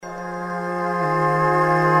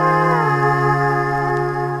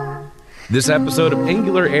This episode of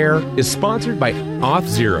Angular Air is sponsored by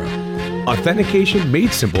Auth0, authentication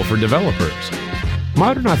made simple for developers.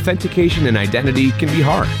 Modern authentication and identity can be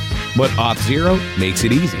hard, but Auth0 makes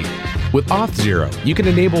it easy. With Auth0, you can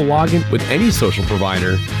enable login with any social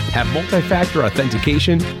provider, have multi-factor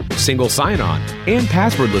authentication, single sign-on, and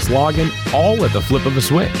passwordless login all at the flip of a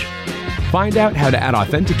switch. Find out how to add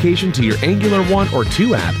authentication to your Angular 1 or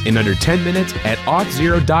 2 app in under 10 minutes at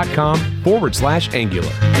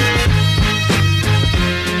auth0.com/Angular.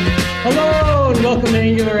 Hello and welcome to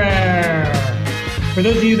Angular Air. For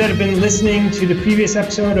those of you that have been listening to the previous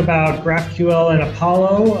episode about GraphQL and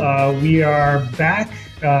Apollo, we are back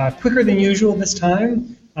quicker than usual this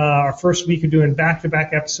time. Our first week of doing back-to-back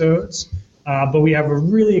episodes, but we have a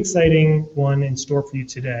really exciting one in store for you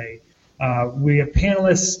today. We have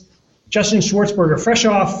panelists Justin Schwartzberger, fresh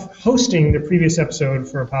off hosting the previous episode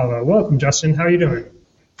for Apollo. Welcome, Justin. How are you doing?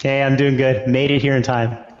 Hey, I'm doing good. Made it here in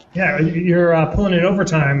time. Yeah, you're pulling in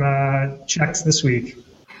overtime checks this week.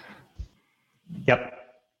 Yep.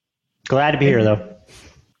 Glad to be here, though.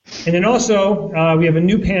 And then also, we have a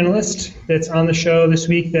new panelist that's on the show this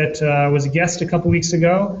week that was a guest a couple weeks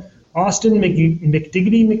ago, Austin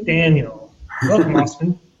McDiggity McDaniel. Welcome,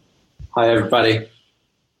 Austin. Hi, everybody.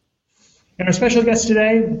 And our special guest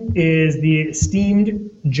today is the esteemed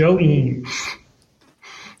Joe Eames.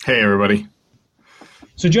 Hey, everybody.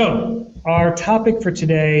 So, Joe, our topic for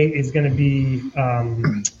today is going to be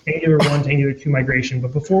Angular 1 to Angular 2 migration.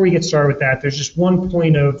 But before we get started with that, there's just one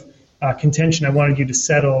point of contention I wanted you to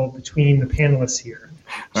settle between the panelists here.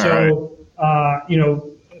 So,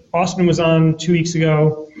 Austin was on 2 weeks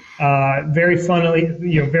ago. Very funny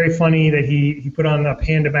that he put on a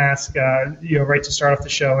panda mask, right to start off the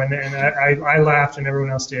show, and I laughed and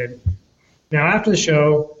everyone else did. Now, after the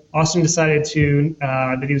show, Austin decided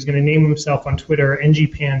that he was going to name himself on Twitter NG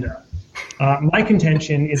Panda. My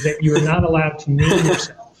contention is that you are not allowed to name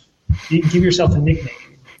yourself. You give yourself a nickname.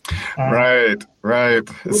 Right.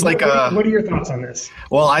 It's what are your thoughts on this?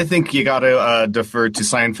 Well, I think you got to defer to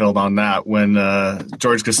Seinfeld on that. When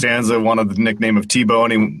George Costanza wanted the nickname of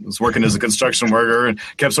T-Bone, he was working as a construction worker and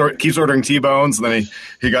keeps ordering T-Bones, and then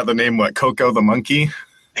he got the name Coco the monkey.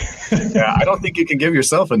 Yeah, I don't think you can give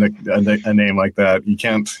yourself a name like that. You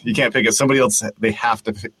can't pick it. Somebody else, they have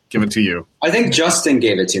to give it to you. I think Justin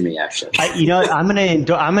gave it to me, actually. I'm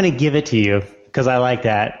gonna give it to you because I like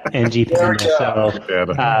that NG Panda. So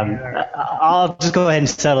I'll just go ahead and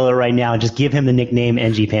settle it right now and just give him the nickname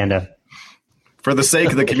NG Panda. For the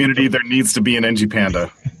sake of the community, there needs to be an NG Panda.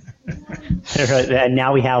 And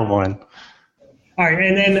now we have one. All right,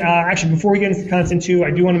 and then actually before we get into the content too,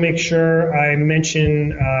 I do want to make sure I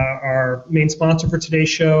mention our main sponsor for today's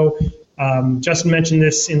show. Justin mentioned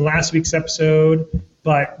this in last week's episode,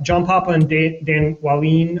 but John Papa and Dan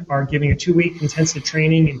Wallin are giving a 2-week intensive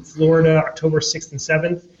training in Florida, October 6th and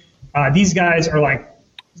 7th. These guys are like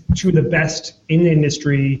two of the best in the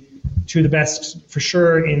industry, two of the best for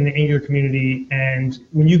sure in the Angular community, and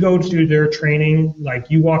when you go to do their training,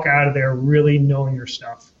 like you walk out of there really knowing your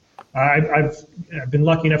stuff. I've been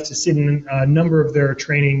lucky enough to sit in a number of their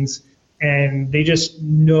trainings, and they just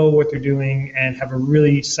know what they're doing and have a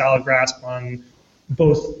really solid grasp on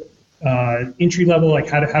both entry level, like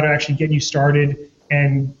how to actually get you started,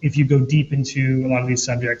 and if you go deep into a lot of these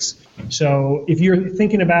subjects. So if you're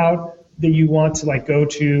thinking about that you want to go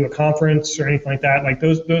to a conference or anything like that,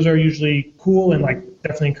 those are usually cool and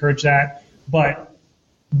definitely encourage that. But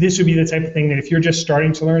this would be the type of thing that if you're just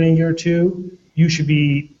starting to learn Angular 2, you should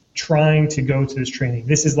be trying to go to this training.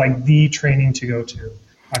 This is the training to go to.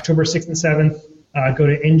 October 6th and 7th, go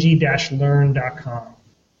to ng-learn.com.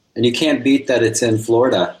 And you can't beat that it's in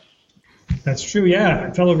Florida. That's true,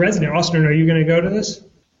 yeah. Fellow resident, Austin, are you going to go to this?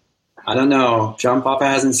 I don't know. John Papa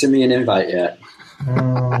hasn't sent me an invite yet.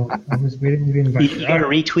 Oh, I was waiting to be invited. You got to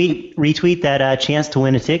retweet that chance to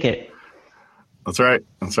win a ticket. That's right.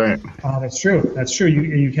 That's true.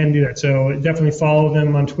 You can do that. So definitely follow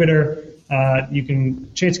them on Twitter. You can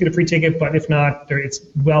chance to get a free ticket, but if not, it's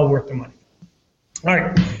well worth the money. All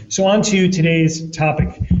right, so on to today's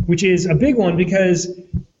topic, which is a big one because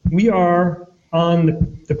we are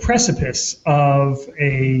on the precipice of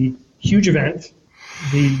a huge event,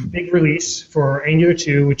 the big release for Angular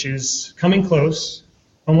 2, which is coming close,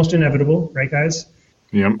 almost inevitable, right, guys?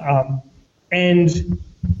 Yep. And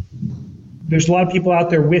there's a lot of people out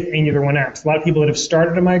there with Angular 1 apps, a lot of people that have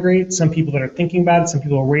started to migrate, some people that are thinking about it, some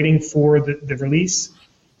people are waiting for the release.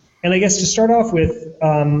 And I guess to start off with,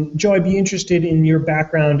 Joe, I'd be interested in your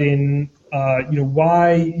background in,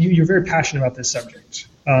 why you're very passionate about this subject.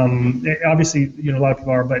 Obviously, a lot of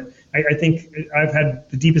people are, but I think I've had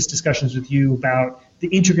the deepest discussions with you about the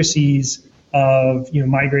intricacies of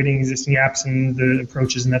migrating existing apps and the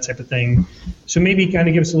approaches and that type of thing. So maybe kind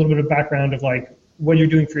of give us a little bit of background of like what you're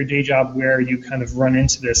doing for your day job, where you kind of run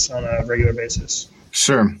into this on a regular basis.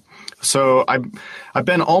 Sure. So I've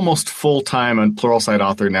been almost full-time a Pluralsight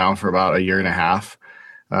author now for about a year and a half,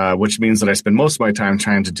 which means that I spend most of my time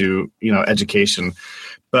trying to do education.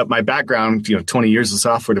 But my background, 20 years of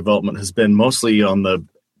software development has been mostly on the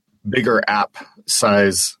bigger app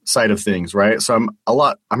size side of things, right? So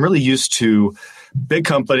I'm really used to big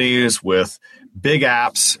companies with big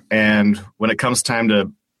apps, and when it comes time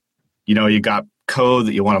to, you got code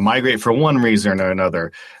that you want to migrate for one reason or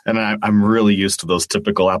another, and I'm really used to those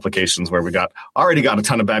typical applications where we already got a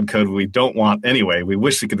ton of bad code we don't want anyway. We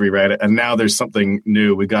wish we could rewrite it, and now there's something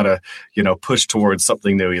new. We got to, push towards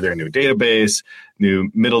something new, either a new database,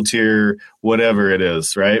 new middle tier, whatever it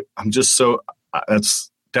is, right?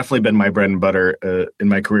 That's definitely been my bread and butter in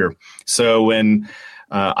my career. So when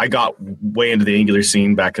I got way into the Angular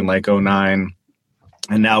scene back in like 2009,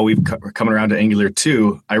 and now we're coming around to Angular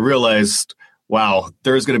 2, I realized, wow,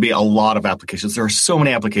 there's going to be a lot of applications. There are so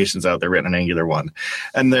many applications out there written in Angular 1.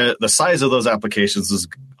 And the size of those applications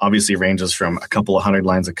obviously ranges from a couple of hundred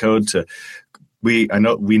lines of code to we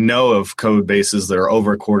know of code bases that are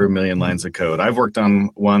over 250,000 lines of code. I've worked on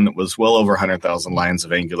one that was well over 100,000 lines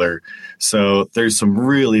of Angular. So there's some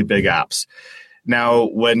really big apps. Now,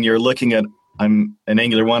 when you're looking at I'm an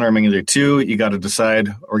Angular 1 or I'm Angular 2, you got to decide,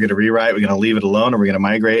 we're going to rewrite, we're going to leave it alone, or we're going to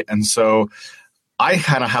migrate. And so I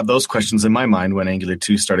kind of have those questions in my mind when Angular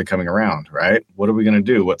 2 started coming around, right? What are we going to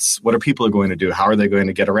do? What are people going to do? How are they going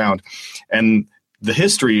to get around? And the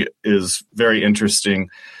history is very interesting,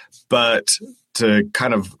 but to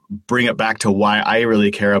kind of bring it back to why I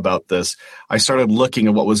really care about this, I started looking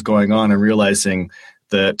at what was going on and realizing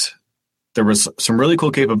that there was some really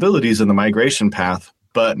cool capabilities in the migration path,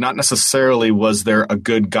 but not necessarily was there a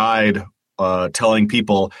good guide telling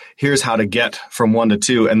people, here's how to get from 1 to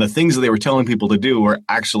 2. And the things that they were telling people to do were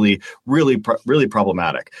actually really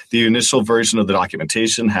problematic. The initial version of the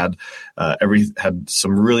documentation had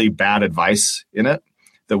some really bad advice in it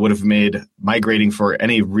that would have made migrating for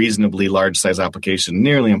any reasonably large size application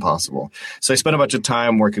nearly impossible. So I spent a bunch of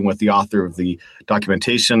time working with the author of the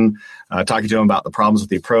documentation, talking to him about the problems with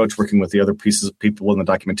the approach, working with the other people in the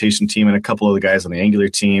documentation team and a couple of the guys on the Angular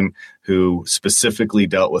team who specifically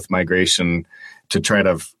dealt with migration to try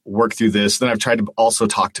to work through this. Then I've tried to also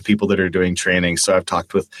talk to people that are doing training. So I've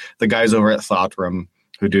talked with the guys over at ThoughtRoom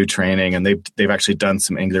who do training, and they've actually done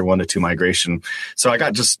some Angular 1 to 2 migration. So I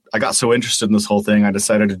got so interested in this whole thing, I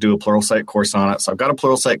decided to do a Pluralsight course on it. So I've got a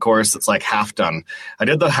Pluralsight course that's like half done. I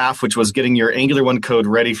did the half, which was getting your Angular 1 code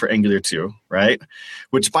ready for Angular 2, right?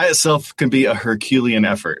 Which by itself can be a Herculean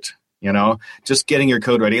effort, just getting your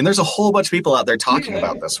code ready. And there's a whole bunch of people out there talking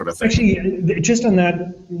about this sort of thing. Actually, just on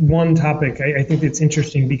that one topic, I think it's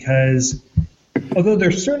interesting because although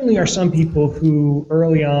there certainly are some people who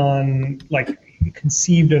early on,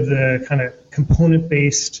 conceived of the kind of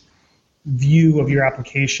component-based view of your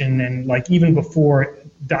application, and even before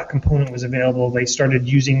 .component was available, they started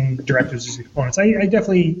using directives as components. I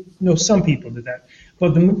definitely know some people did that,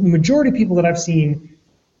 but the majority of people that I've seen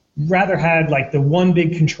rather had the one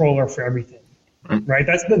big controller for everything, right?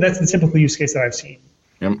 That's the typical use case that I've seen.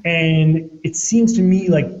 Yep. And it seems to me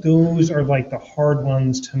like those are the hard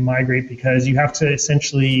ones to migrate because you have to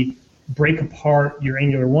essentially break apart your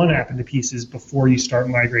Angular 1 app into pieces before you start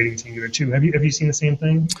migrating to Angular 2. Have you seen the same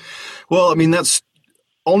thing? Well, I mean, that's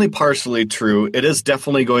only partially true. It is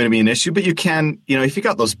definitely going to be an issue, but you can, if you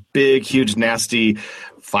got those big, huge, nasty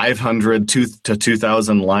 500 to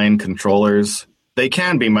 2,000 line controllers, they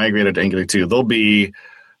can be migrated to Angular 2. They'll be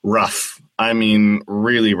rough. I mean,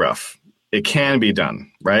 really rough. It can be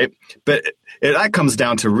done, right? But that comes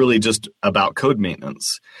down to really just about code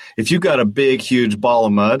maintenance. If you've got a big, huge ball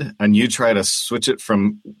of mud and you try to switch it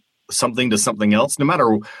from something to something else, no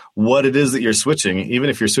matter what it is that you're switching, even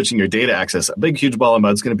if you're switching your data access, a big, huge ball of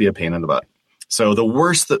mud is going to be a pain in the butt. So the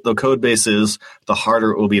worse that the code base is, the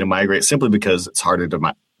harder it will be to migrate, simply because it's harder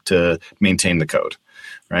to maintain the code,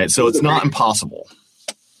 right? So it's not impossible.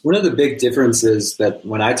 One of the big differences that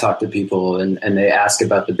when I talk to people and they ask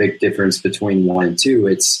about the big difference between 1 and 2,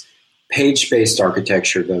 it's page-based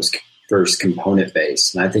architecture goes versus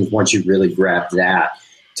component-based. And I think once you really grab that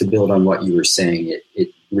to build on what you were saying, it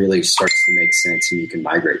really starts to make sense and you can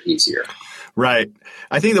migrate easier. Right.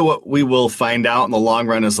 I think that what we will find out in the long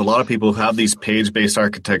run is a lot of people who have these page-based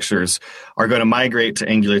architectures are going to migrate to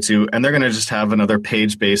Angular 2, and they're going to just have another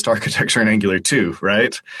page-based architecture in Angular 2,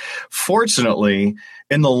 right? Fortunately,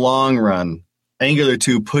 in the long run, Angular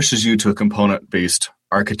 2 pushes you to a component-based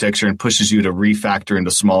architecture and pushes you to refactor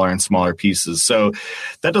into smaller and smaller pieces. So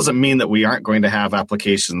that doesn't mean that we aren't going to have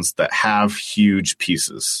applications that have huge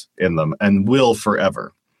pieces in them and will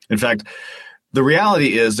forever. In fact, the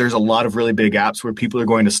reality is there's a lot of really big apps where people are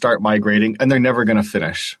going to start migrating and they're never going to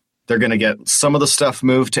finish. They're going to get some of the stuff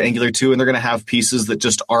moved to Angular 2 and they're going to have pieces that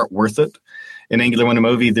just aren't worth it in Angular 1 and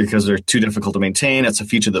Move, either because they're too difficult to maintain, it's a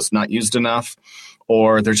feature that's not used enough,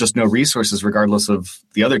 or there's just no resources regardless of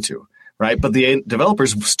the other two, right? But the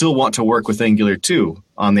developers still want to work with Angular 2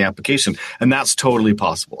 on the application, and that's totally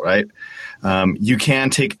possible, right? You can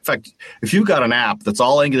take, in fact, if you've got an app that's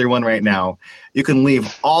all Angular 1 right now, you can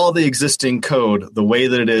leave all the existing code the way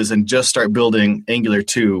that it is and just start building Angular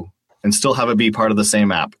 2 and still have it be part of the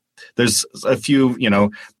same app. There's a few,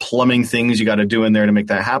 plumbing things you got to do in there to make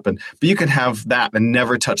that happen. But you can have that and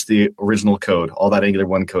never touch the original code, all that Angular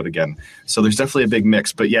 1 code again. So there's definitely a big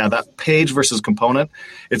mix. But yeah, that page versus component,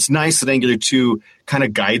 it's nice that Angular 2 kind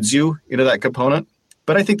of guides you into that component.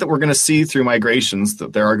 But I think that we're going to see through migrations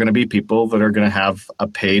that there are going to be people that are going to have a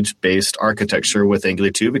page-based architecture with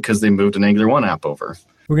Angular 2 because they moved an Angular 1 app over.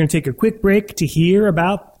 We're going to take a quick break to hear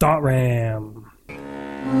about ThoughtRam.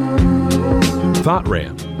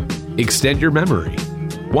 ThoughtRam. Extend your memory.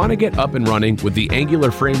 Want to get up and running with the Angular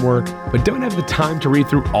framework, but don't have the time to read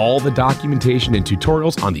through all the documentation and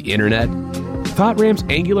tutorials on the internet? ThoughtRam's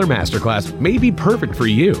Angular Masterclass may be perfect for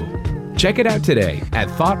you. Check it out today at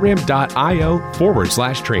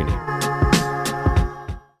thoughtram.io/training.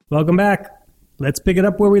 Welcome back. Let's pick it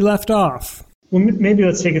up where we left off. Well, maybe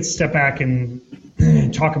let's take a step back and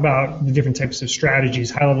talk about the different types of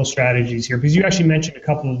strategies, high-level strategies here, because you actually mentioned a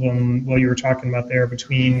couple of them while you were talking about there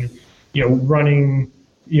between, running,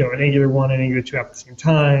 an Angular 1 and Angular 2 app at the same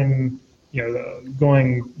time,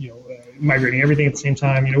 migrating everything at the same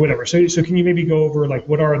time, whatever. So can you maybe go over,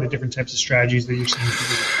 what are the different types of strategies that you're seeing people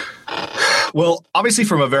do? Well, obviously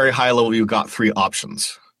from a very high level, you've got three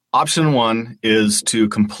options. Option one is to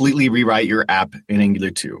completely rewrite your app in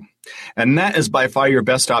Angular 2. And that is by far your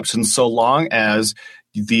best option so long as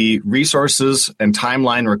the resources and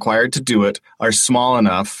timeline required to do it are small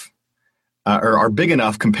enough or are big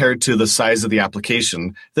enough compared to the size of the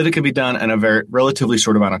application that it can be done in a very relatively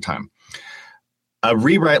short amount of time. A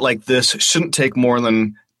rewrite like this shouldn't take more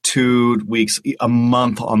than 2 weeks, a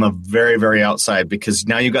month on the very, very outside, because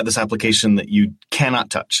now you've got this application that you cannot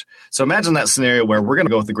touch. So imagine that scenario where we're going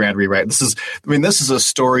to go with the grand rewrite. This is a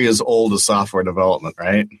story as old as software development,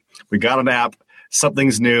 right? We got an app,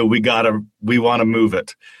 something's new, we want to move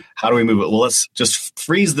it. How do we move it? Well, let's just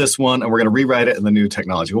freeze this one and we're going to rewrite it in the new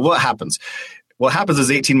technology. Well, what happens? What happens is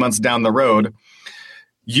 18 months down the road,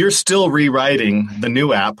 you're still rewriting the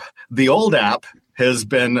new app. The old app has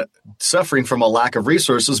been suffering from a lack of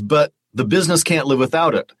resources, but the business can't live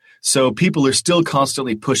without it. So people are still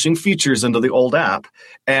constantly pushing features into the old app.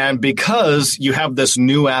 And because you have this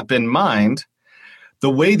new app in mind,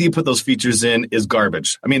 the way that you put those features in is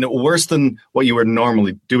garbage. I mean, worse than what you were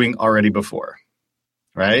normally doing already before,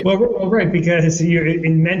 right? Well, right, because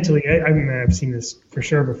mentally, I've seen this for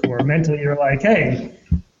sure before. Mentally, you're like, hey,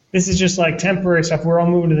 this is just like temporary stuff. We're all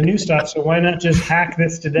moving to the new stuff, so why not just hack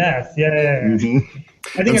this to death? Yeah. Mm-hmm.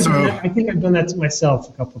 I think I've done that to myself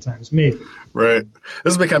a couple of times, maybe. Right.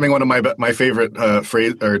 This is becoming one of my favorite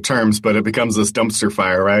phrase or terms, but it becomes this dumpster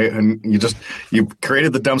fire, right? And you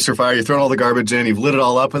created the dumpster fire, you've thrown all the garbage in, you've lit it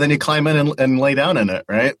all up, and then you climb in and lay down in it,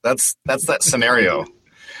 right? That's that scenario.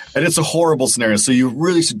 And it's a horrible scenario, so you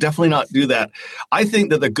really should definitely not do that. I think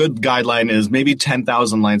that the good guideline is maybe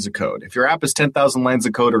 10,000 lines of code. If your app is 10,000 lines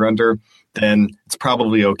of code or under, then it's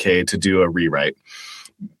probably okay to do a rewrite.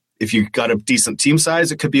 If you've got a decent team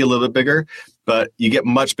size, it could be a little bit bigger, but you get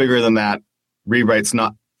much bigger than that, rewrite's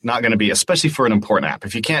not going to be, especially for an important app.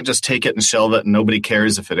 If you can't just take it and shelve it and nobody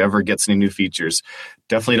cares if it ever gets any new features,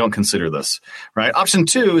 definitely don't consider this, right? Option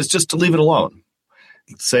two is just to leave it alone.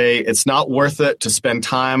 Say it's not worth it to spend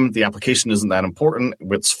time. The application isn't that important.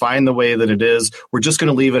 It's fine the way that it is. We're just going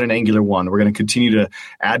to leave it in Angular 1. We're going to continue to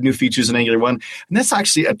add new features in Angular 1. And that's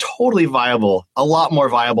actually a lot more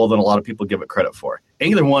viable than a lot of people give it credit for.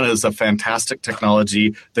 Angular 1 is a fantastic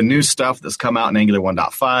technology. The new stuff that's come out in Angular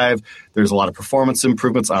 1.5, there's a lot of performance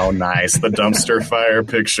improvements. Oh, nice. The dumpster fire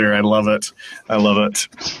picture. I love it.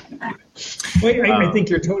 Wait, I think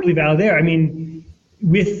you're totally valid there. I mean,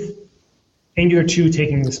 with Angular 2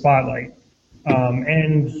 taking the spotlight,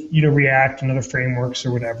 and React and other frameworks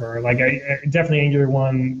or whatever. Definitely Angular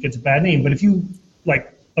 1 gets a bad name, but if you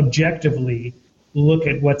objectively look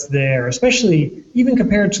at what's there, especially even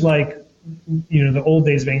compared to the old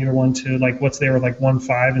days of Angular 1 to what's there with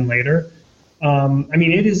 1.5 and later,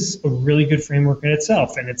 it is a really good framework in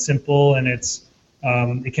itself, and it's simple, and it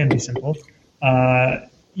can be simple.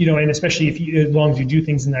 And especially as long as you do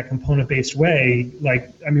things in that component-based way,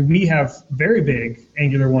 we have very big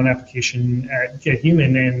Angular 1 application at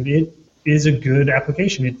GetHuman, and it is a good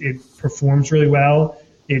application. It performs really well.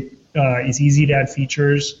 It is easy to add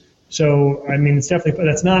features. So, it's definitely,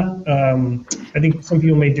 that's not, I think some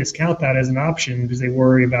people may discount that as an option because they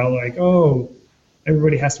worry about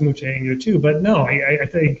everybody has to move to Angular 2. But no, I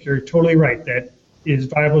think you're totally right. That is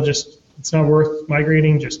viable. Just, it's not worth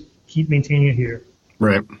migrating. Just keep maintaining it here.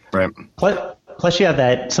 Right. Plus you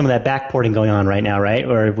have some of that backporting going on right now, right?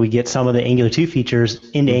 Or we get some of the Angular 2 features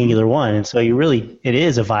into Angular 1. And so it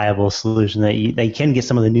is a viable solution that you can get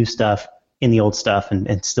some of the new stuff in the old stuff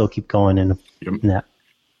and still keep going in that.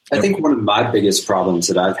 I think one of my biggest problems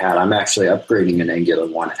that I've had, I'm actually upgrading an Angular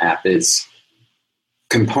 1 app, is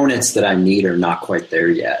components that I need are not quite there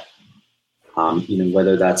yet.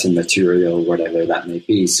 Whether that's in material or whatever that may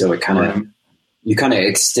be. So it you kind of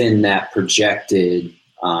extend that projected,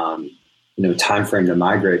 time frame to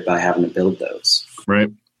migrate by having to build those. Right.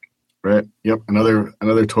 Yep.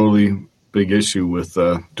 Another totally big issue with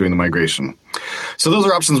doing the migration. So those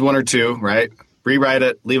are options 1 or 2, right? Rewrite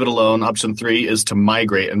it, leave it alone. Option 3 is to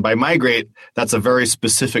migrate. And by migrate, that's a very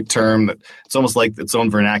specific term that it's almost like its own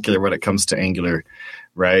vernacular when it comes to Angular,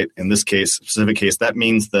 right? In this specific case, that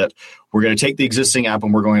means that we're going to take the existing app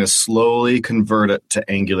and we're going to slowly convert it to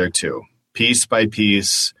Angular 2. Piece by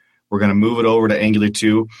piece, we're going to move it over to Angular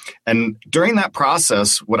 2. And during that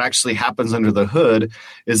process, what actually happens under the hood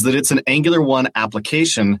is that it's an Angular 1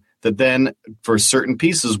 application that then, for certain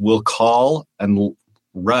pieces, will call and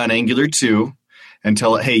run Angular 2 and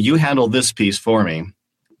tell it, hey, you handle this piece for me.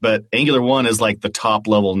 But Angular 1 is like the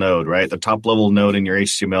top-level node, right? The top-level node in your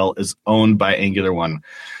HTML is owned by Angular 1.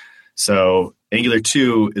 So Angular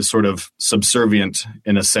 2 is sort of subservient,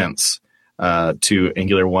 in a sense, to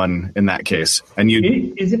Angular 1 in that case. And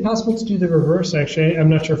is it possible to do the reverse, actually? I'm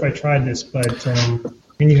not sure if I tried this, but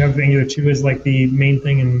can you have Angular 2 as the main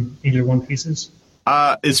thing in Angular 1 pieces?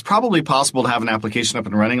 It's probably possible to have an application up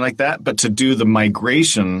and running like that, but to do the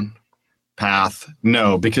migration path,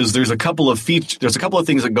 no, because there's a couple of things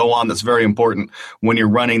that go on that's very important when you're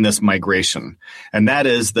running this migration. And that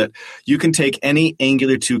is that you can take any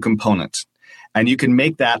Angular 2 component and you can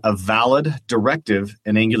make that a valid directive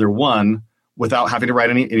in Angular 1 without having to write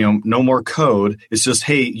any, no more code. It's just,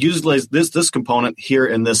 hey, utilize this component here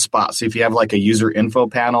in this spot. So if you have a user info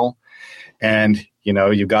panel and,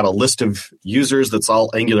 you've got a list of users that's all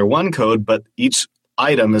Angular 1 code, but each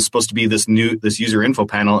item is supposed to be this user info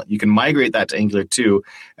panel. You can migrate that to Angular 2,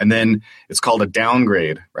 and then it's called a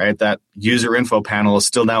downgrade, right? That user info panel is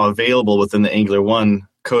still now available within the Angular 1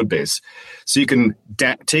 code base. So you can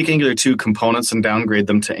take Angular 2 components and downgrade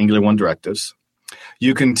them to Angular 1 directives.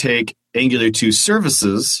 You can take Angular 2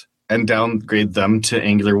 services and downgrade them to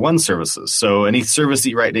Angular 1 services. So any service that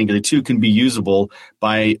you write in Angular 2 can be usable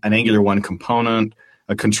by an Angular 1 component,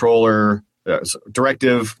 a controller,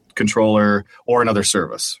 directive, controller, or another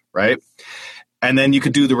service, right? And then you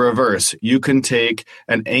could do the reverse. You can take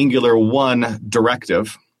an Angular 1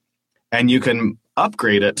 directive and you can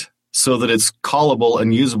upgrade it so that it's callable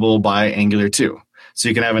and usable by Angular 2. So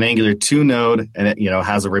you can have an Angular 2 node and it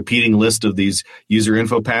has a repeating list of these user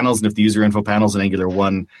info panels. And if the user info panel is an Angular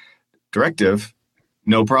 1 directive,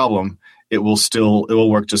 no problem. It will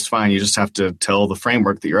work just fine. You just have to tell the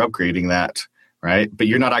framework that you're upgrading that, right? But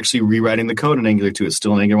you're not actually rewriting the code in Angular 2. It's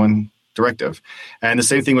still an Angular 1 directive. And the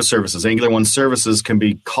same thing with services. Angular 1 services can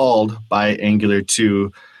be called by Angular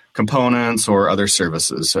 2 components or other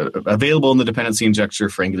services available in the dependency injector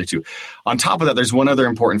for Angular 2. On top of that, there's one other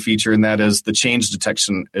important feature, and that is the change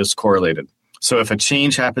detection is correlated. So if a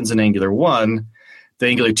change happens in Angular 1, the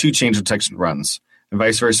Angular 2 change detection runs. And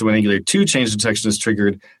vice versa, when Angular 2 change detection is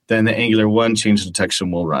triggered, then the Angular 1 change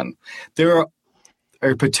detection will run. There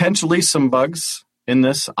are potentially some bugs in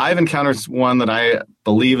this. I've encountered one that I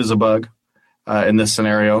believe is a bug in this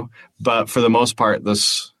scenario, but for the most part,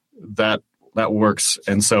 that works.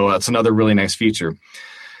 And so it's another really nice feature.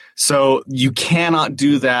 So you cannot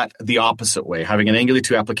do that the opposite way. Having an Angular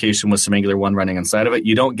 2 application with some Angular 1 running inside of it,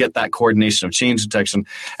 you don't get that coordination of change detection.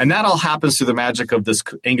 And that all happens through the magic of this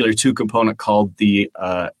Angular 2 component called the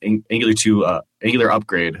Angular 2 Angular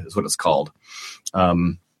Upgrade is what it's called.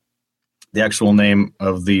 The actual name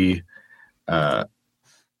of the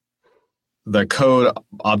code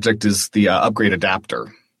object is the upgrade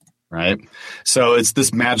adapter, right? So it's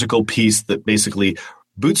this magical piece that basically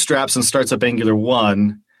bootstraps and starts up Angular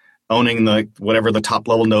 1, owning whatever the top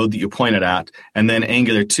level node that you pointed at, and then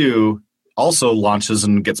Angular 2 also launches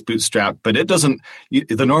and gets bootstrapped, but it doesn't,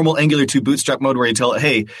 the normal Angular 2 bootstrap mode where you tell it,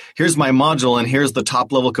 hey, here's my module and here's the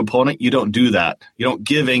top level component. You don't do that. You don't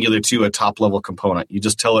give Angular 2 a top level component. You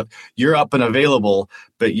just tell it you're up and available,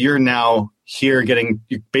 but you're now here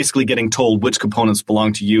you're basically getting told which components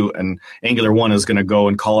belong to you, and Angular 1 is going to go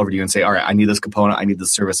and call over to you and say, all right, I need this component, I need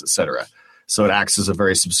this service, etc. So it acts as a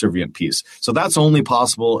very subservient piece. So that's only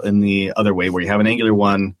possible in the other way, where you have an Angular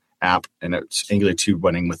 1 app and it's Angular 2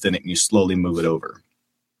 running within it, and you slowly move it over.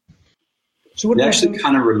 So it actually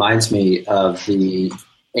kind of reminds me of the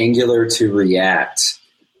Angular to React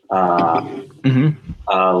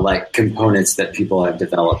like components that people have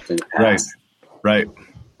developed in the past. Right.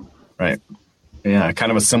 Yeah,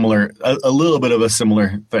 kind of a little bit of a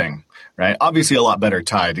similar thing, right? Obviously a lot better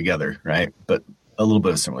tied together, right? But a little bit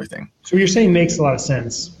of a similar thing. So what you're saying makes a lot of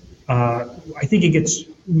sense. I think it gets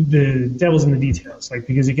the devil's in the details, like,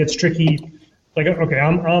 because it gets tricky. Like, okay,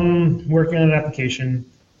 I'm working on an application,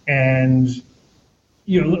 and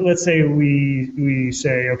let's say we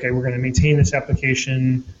say, okay, we're going to maintain this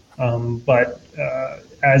application, but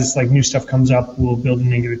as like new stuff comes up, we'll build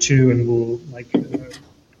an Angular 2, and we'll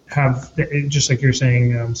have just like you're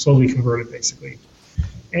saying, slowly convert it basically.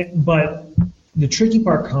 But the tricky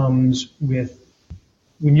part comes with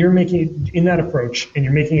when you're making in that approach and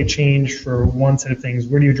you're making a change for one set of things.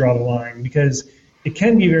 Where do you draw the line? Because it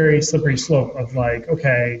can be very slippery slope of like,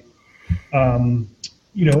 okay, I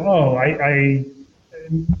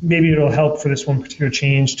maybe it'll help for this one particular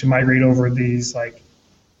change to migrate over these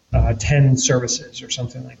 10 services or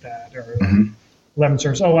something like that, or 11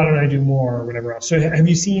 services. Oh, why don't I do more or whatever else? So have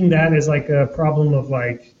you seen that as like a problem of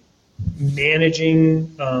like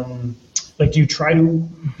managing? Do you try to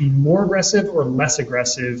be more aggressive or less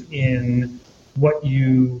aggressive in what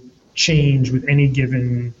you change with any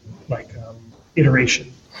given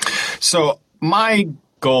iteration? So my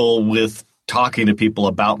goal with talking to people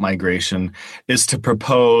about migration is to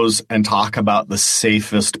propose and talk about the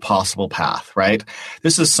safest possible path, right?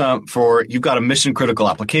 This is you've got a mission critical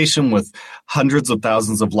application with hundreds of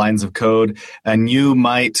thousands of lines of code, and you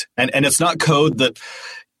might, and it's not code that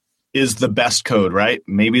is the best code, right?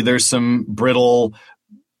 Maybe there's some brittle,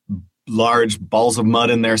 large balls of mud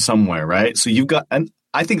in there somewhere, right? So and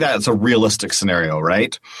I think that's a realistic scenario,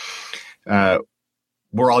 right?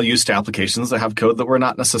 We're all used to applications that have code that we're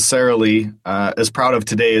not necessarily as proud of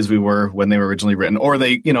today as we were when they were originally written, or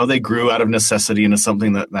they grew out of necessity into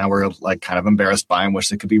something that now we're like kind of embarrassed by and wish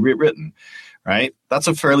they could be rewritten, right? That's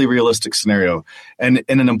a fairly realistic scenario. And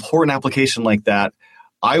in an important application like that,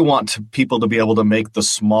 I want people to be able to make the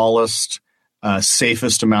smallest,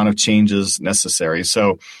 safest amount of changes necessary.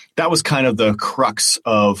 So that was kind of the crux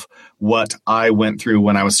of what I went through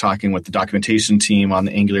when I was talking with the documentation team on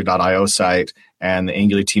the Angular.io site and the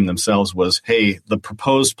Angular team themselves was, hey, the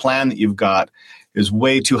proposed plan that you've got is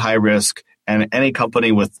way too high risk, and any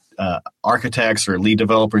company with architects or lead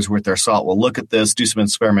developers worth their salt will look at this, do some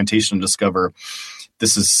experimentation, and discover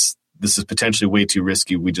this is potentially way too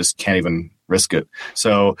risky. We just can't even risk it.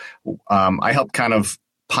 So I helped kind of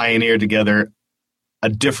pioneer together a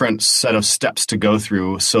different set of steps to go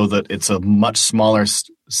through so that it's a much smaller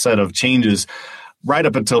set of changes right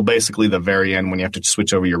up until basically the very end when you have to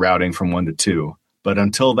switch over your routing from 1 to 2. But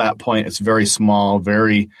until that point, it's very small,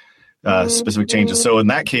 very specific changes. So in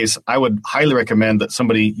that case, I would highly recommend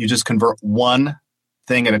that you just convert one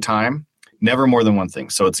thing at a time. Never more than one thing.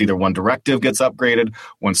 So it's either one directive gets upgraded,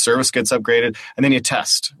 one service gets upgraded, and then you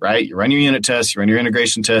test, right? You run your unit tests, you run your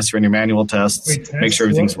integration tests, you run your manual tests, make sure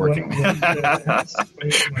everything's working.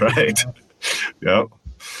 Right. Yep.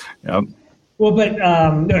 Well, but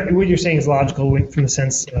what you're saying is logical from the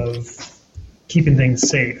sense of keeping things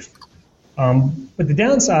safe. But the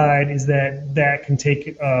downside is that can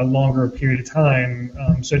take a longer period of time.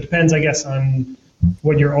 So it depends, I guess, on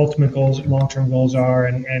what your ultimate goals, long-term goals are,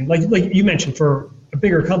 and like you mentioned, for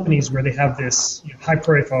bigger companies where they have this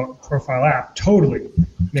high-profile app, totally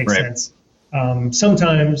makes sense.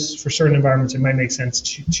 Sometimes for certain environments, it might make sense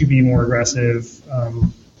to be more aggressive,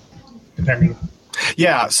 depending.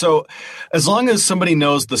 Yeah, so as long as somebody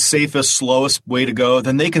knows the safest, slowest way to go,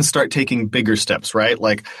 then they can start taking bigger steps, right?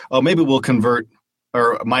 Like, maybe we'll convert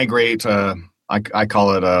or migrate. I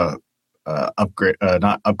call it upgrade,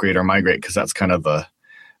 not upgrade or migrate, because that's kind of the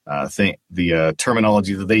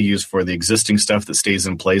terminology that they use for the existing stuff that stays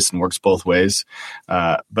in place and works both ways.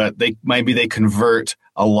 But they convert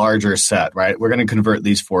a larger set, right? We're going to convert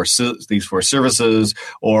these four services,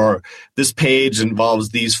 or this page involves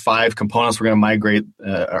these 5 components. We're going to migrate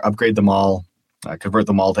or upgrade them all, convert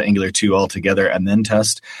them all to Angular 2 altogether, and then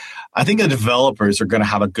test. I think the developers are going to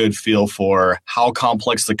have a good feel for how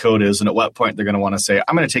complex the code is, and at what point they're going to want to say,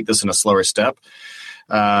 I'm going to take this in a slower step.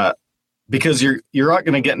 Because you're not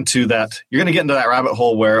going to get into that. You're going to get into that rabbit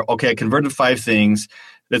hole where, okay, I converted 5 things.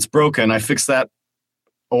 That's broken. I fix that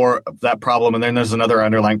or that problem, and then there's another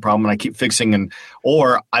underlying problem, and I keep fixing,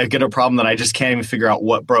 or I get a problem that I just can't even figure out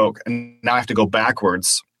what broke, and now I have to go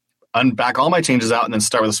backwards, unback all my changes out, and then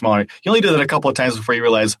start with a smaller. You only do that a couple of times before you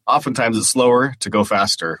realize oftentimes it's slower to go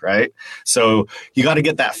faster, right? So you got to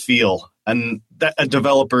get that feel, and that a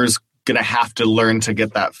developer's going to have to learn to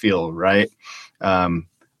get that feel, right?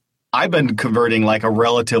 I've been converting like a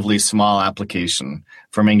relatively small application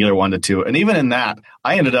from Angular 1 to 2. And even in that,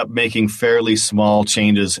 I ended up making fairly small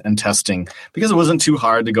changes and testing because it wasn't too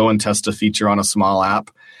hard to go and test a feature on a small app.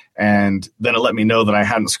 And then it let me know that I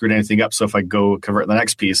hadn't screwed anything up. So if I go convert the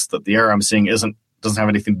next piece, that the error I'm seeing doesn't have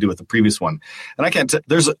anything to do with the previous one. And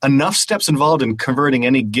there's enough steps involved in converting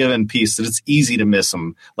any given piece that it's easy to miss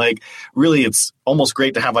them. Like really, it's almost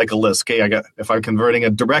great to have like a list. Okay, if I'm converting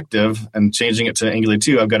a directive and changing it to Angular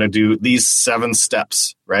 2, I've got to do these 7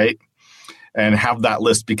 steps, right? And have that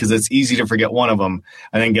list because it's easy to forget one of them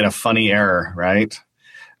and then get a funny error, right?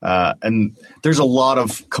 And there's a lot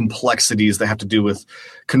of complexities that have to do with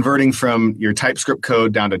converting from your TypeScript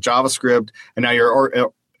code down to JavaScript, and now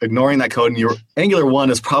you're ignoring that code, and your Angular 1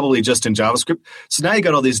 is probably just in JavaScript. So now you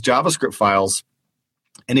got all these JavaScript files,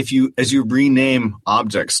 and as you rename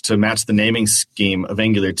objects to match the naming scheme of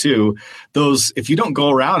Angular 2, if you don't go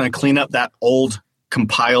around and clean up that old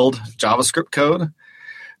compiled JavaScript code,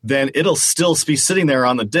 then it'll still be sitting there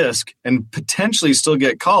on the disk and potentially still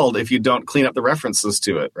get called if you don't clean up the references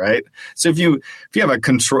to it, right? So if you have a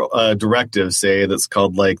control directive, say, that's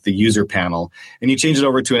called like the user panel, and you change it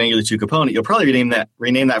over to an Angular 2 component, you'll probably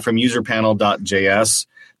rename that from userpanel.js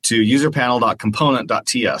to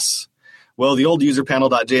userpanel.component.ts. Well, the old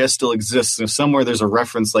userpanel.js still exists, and if somewhere there's a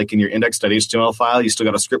reference like in your index.html file, you still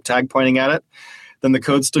got a script tag pointing at it, then the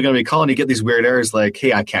code's still going to be called, and you get these weird errors like,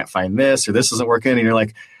 hey, I can't find this, or this isn't working, and you're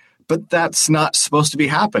like, but that's not supposed to be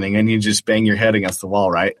happening, and you just bang your head against the wall,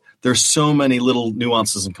 right? There's so many little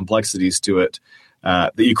nuances and complexities to it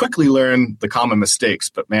that you quickly learn the common mistakes,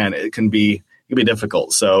 but man, it can be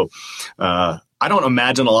difficult. So I don't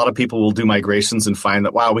imagine a lot of people will do migrations and find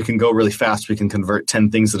that, wow, we can go really fast. We can convert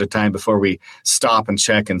 10 things at a time before we stop and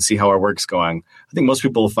check and see how our work's going. I think most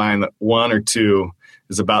people will find that 1 or 2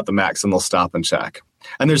 is about the max, and they'll stop and check.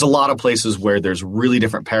 And there's a lot of places where there's really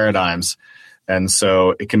different paradigms, and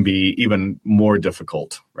so it can be even more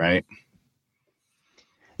difficult, right?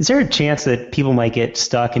 Is there a chance that people might get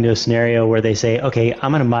stuck into a scenario where they say, okay,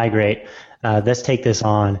 I'm going to migrate, let's take this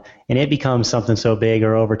on, and it becomes something so big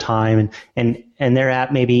or over time, and their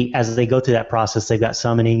app maybe, as they go through that process, they've got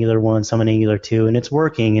some in Angular 1, some in Angular 2, and it's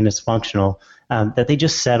working and it's functional, that they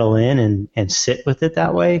just settle in and sit with it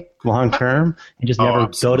that way long term and just never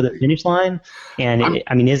go to the finish line? And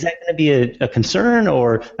is that going to be a concern?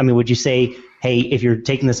 Or, would you say, hey, if you're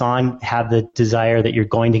taking this on, have the desire that you're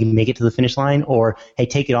going to make it to the finish line? Or, hey,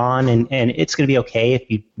 take it on and it's going to be okay if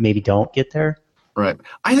you maybe don't get there? Right.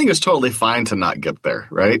 I think it's totally fine to not get there,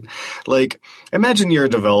 right? Like, imagine you're a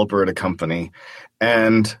developer at a company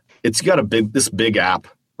and it's got this big app,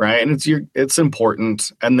 right? And it's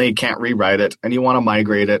important, and they can't rewrite it, and you want to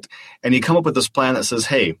migrate it, and you come up with this plan that says,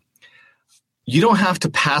 hey, you don't have to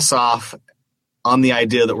pass off on the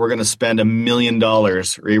idea that we're going to spend $1 million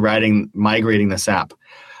migrating this app.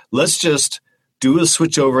 Let's just do a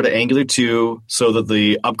switch over to Angular 2 so that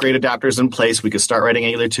the upgrade adapter is in place. We can start writing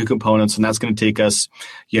Angular 2 components, and that's going to take us,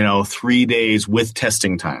 3 days with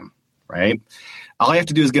testing time, right? All you have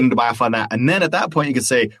to do is get them to buy off on that. And then at that point, you can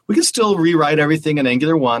say, we can still rewrite everything in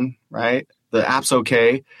Angular 1, right? The app's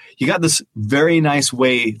okay. You got this very nice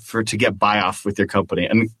way to get buy-off with your company.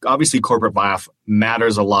 And obviously, corporate buy-off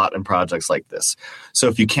matters a lot in projects like this. So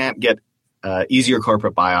if you can't get easier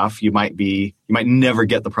corporate buy-off, you might never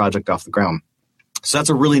get the project off the ground. So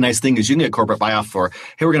that's a really nice thing, is you can get corporate buy-off for,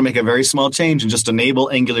 hey, we're going to make a very small change and just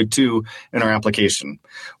enable Angular 2 in our application.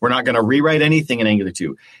 We're not going to rewrite anything in Angular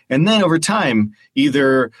 2. And then over time,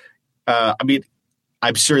 I'm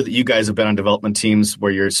sure that you guys have been on development teams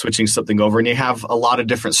where you're switching something over and you have a lot of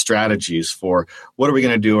different strategies for what are we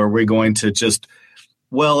going to do? Are we going to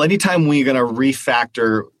anytime we're going to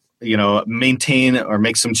refactor, maintain or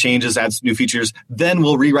make some changes, add some new features, then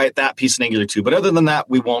we'll rewrite that piece in Angular 2. But other than that,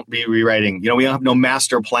 we won't be rewriting. We have no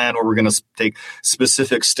master plan where we're going to take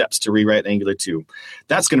specific steps to rewrite Angular 2.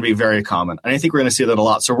 That's going to be very common. And I think we're going to see that a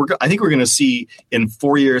lot. So I think we're going to see in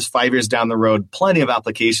 4 years, 5 years down the road, plenty of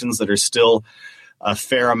applications that are still a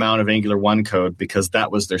fair amount of Angular 1 code because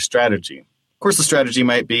that was their strategy. course, the strategy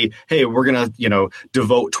might be, hey, we're going to,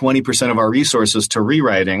 devote 20% of our resources to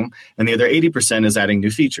rewriting, and the other 80% is adding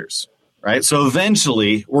new features, right? So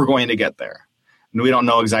eventually, we're going to get there. And we don't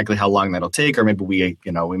know exactly how long that'll take, or maybe we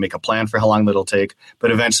make a plan for how long that'll take,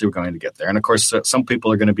 but eventually we're going to get there. And of course, some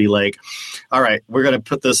people are going to be like, all right, we're going to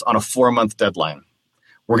put this on a 4-month deadline.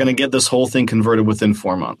 We're going to get this whole thing converted within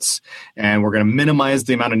 4 months. And we're going to minimize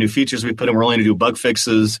the amount of new features we put in. We're only going to do bug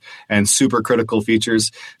fixes and super critical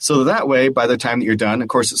features. So that way, by the time that you're done, of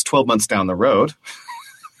course, it's 12 months down the road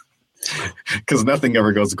because nothing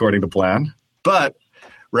ever goes according to plan. But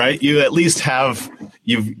right? You at least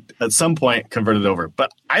you've at some point converted over.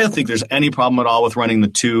 But I don't think there's any problem at all with running the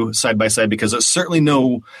two side by side because it's certainly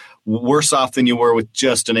no worse off than you were with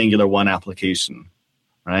just an Angular 1 application,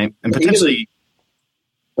 right? And potentially.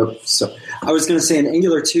 So I was going to say in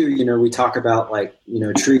Angular 2, we talk about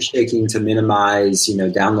tree shaking to minimize,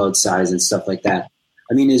 download size and stuff like that.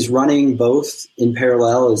 I mean, is running both in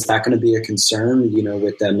parallel, is that going to be a concern,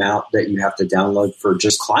 with the amount that you have to download for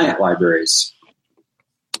just client libraries?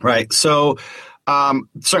 Right. So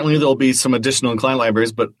certainly there'll be some additional client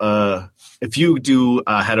libraries, but if you do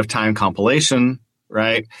ahead of time compilation,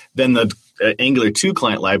 right, then the Angular 2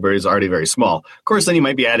 client library is already very small. Of course, then you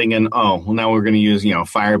might be adding in, now we're going to use,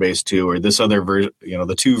 Firebase 2 or this other version,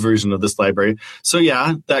 the 2 version of this library. So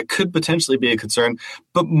yeah, that could potentially be a concern.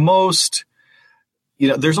 But most,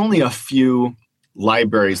 there's only a few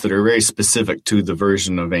libraries that are very specific to the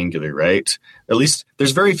version of Angular, right? At least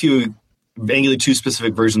there's very few Angular 2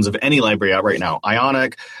 specific versions of any library out right now.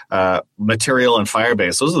 Ionic, Material, and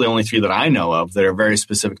Firebase. Those are the only 3 that I know of that are very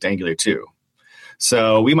specific to Angular 2.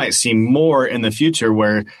 So we might see more in the future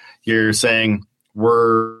where you're saying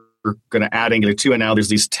we're going to add Angular 2 and now there's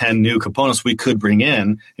these 10 new components we could bring in,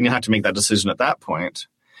 and you'll have to make that decision at that point.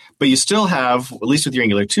 But you still have, at least with your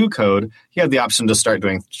Angular 2 code, you have the option to start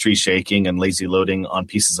doing tree shaking and lazy loading on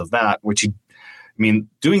pieces of that, which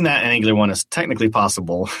doing that in Angular 1 is technically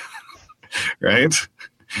possible, right?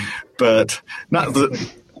 But not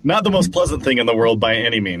the most pleasant thing in the world by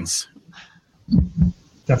any means.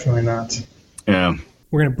 Definitely not. Yeah.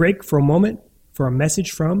 We're going to break for a moment for a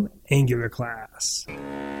message from Angular Class.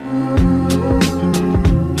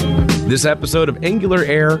 This episode of Angular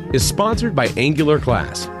Air is sponsored by Angular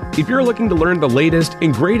Class. If you're looking to learn the latest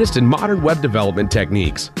and greatest in modern web development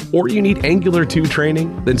techniques, or you need Angular 2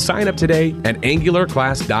 training, then sign up today at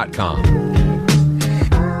angularclass.com.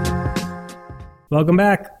 Welcome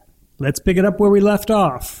back. Let's pick it up where we left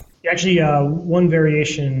off. Actually, one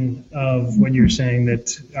variation of what you're saying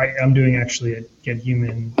that I'm doing actually at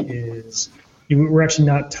GetHuman is we're actually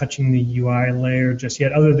not touching the UI layer just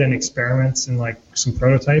yet, other than experiments and some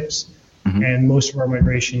prototypes. Mm-hmm. And most of our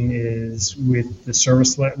migration is with the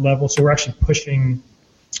service level. So we're actually pushing,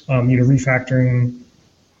 refactoring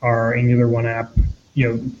our Angular 1 app,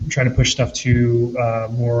 trying to push stuff to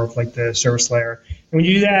more of the service layer. And when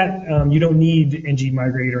you do that, you don't need ng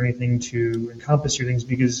migrate or anything to encompass your things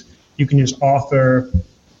because you can just author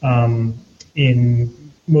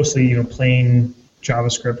in mostly plain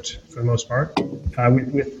JavaScript for the most part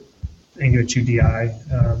with Angular 2 DI,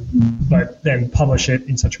 but then publish it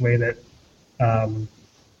in such a way that, at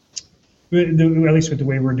least with the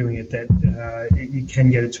way we're doing it, that you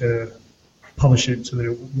can get it to publish it so that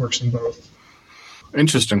it works in both.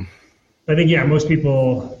 Interesting. I think, most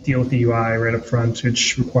people deal with the UI right up front,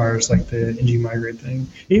 which requires the ng migrate thing.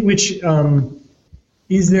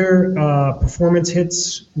 Is there performance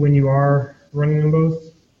hits when you are running them both?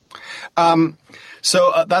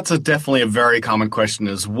 So that's definitely a very common question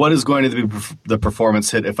is what is going to be the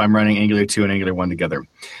performance hit if I'm running Angular 2 and Angular 1 together?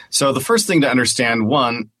 So the first thing to understand,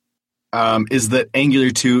 is that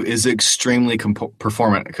Angular 2 is extremely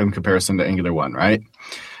performant in comparison to Angular 1, right?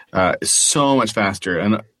 It's so much faster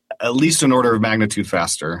and at least an order of magnitude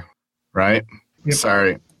faster, right? Yep.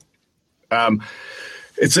 Sorry.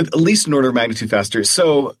 It's at least an order of magnitude faster.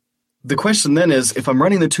 So the question then is, if I'm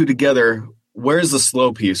running the two together, where's the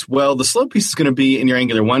slow piece? Well, the slow piece is going to be in your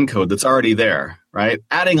Angular 1 code that's already there, right?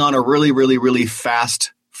 Adding on a really, really, really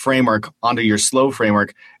fast framework onto your slow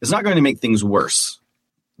framework is not going to make things worse.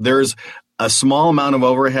 There's a small amount of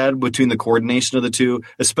overhead between the coordination of the two,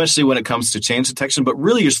 especially when it comes to change detection. But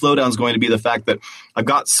really your slowdown is going to be the fact that I've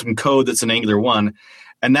got some code that's in Angular 1,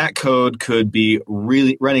 and that code could be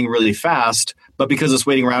really running really fast, but because it's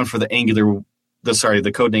waiting around for the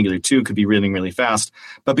code in Angular 2 could be running really fast,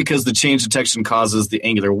 but because the change detection causes the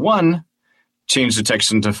Angular 1 change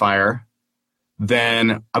detection to fire,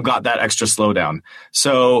 then I've got that extra slowdown.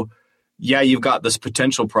 So yeah, you've got this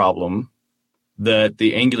potential problem that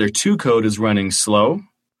the Angular 2 code is running slow,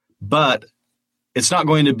 but it's not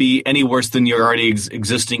going to be any worse than your already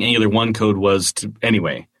existing Angular 1 code was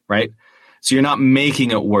anyway, right? So you're not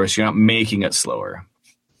making it worse. You're not making it slower.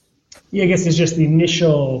 Yeah, I guess it's just the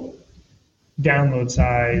initial download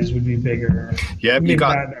size would be bigger. Yeah, you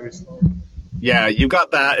got that was slower. Yeah, you've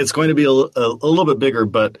got that. It's going to be a little bit bigger,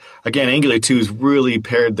 but again, Angular 2 has really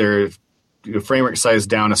pared their framework size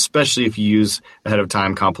down, especially if you use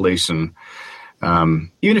ahead-of-time compilation.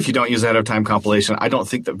 Even if you don't use ahead-of-time compilation, I don't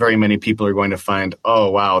think that very many people are going to find,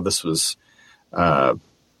 oh, wow, this was, all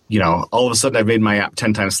of a sudden I've made my app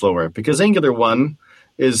 10 times slower, because Angular 1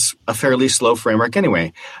 is a fairly slow framework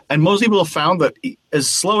anyway. And most people have found that as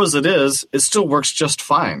slow as it is, it still works just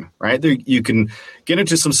fine, right? You can get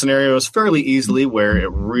into some scenarios fairly easily where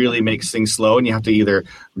it really makes things slow, and you have to either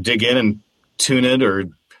dig in and tune it or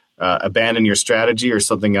abandon your strategy or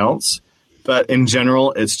something else. But in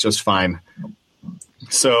general, it's just fine.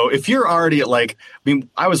 So if you're already at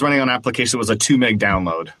I was running on an application that was a 2 meg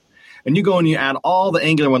download. And you go and you add all the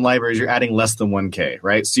Angular 1 libraries, you're adding less than 1K,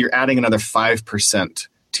 right? So you're adding another 5%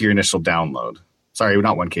 to your initial download. Sorry,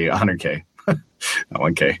 not 1K, 100K. Not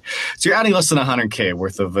 1K. So you're adding less than 100K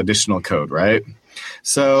worth of additional code, right?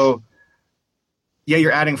 So, yeah,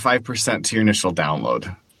 you're adding 5% to your initial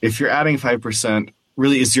download. If you're adding 5%,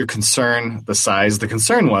 really is your concern the size? The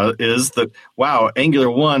concern is that, wow, Angular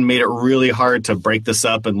 1 made it really hard to break this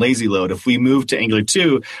up and lazy load. If we move to Angular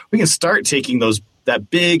 2, we can start taking that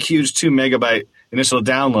big, huge 2 megabyte initial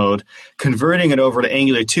download, converting it over to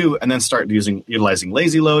Angular 2, and then start utilizing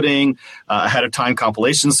lazy loading, ahead-of-time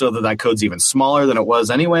compilation, so that code's even smaller than it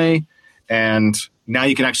was anyway. And now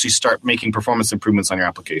you can actually start making performance improvements on your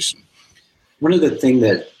application. One of the things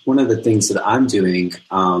that I'm doing,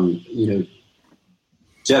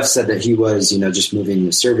 Jeff said that he was, just moving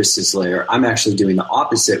the services layer. I'm actually doing the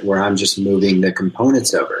opposite, where I'm just moving the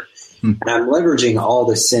components over. And I'm leveraging all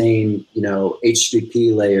the same,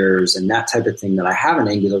 HTTP layers and that type of thing that I have in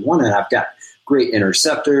Angular 1. And I've got great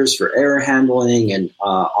interceptors for error handling and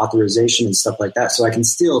authorization and stuff like that. So I can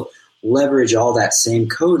still leverage all that same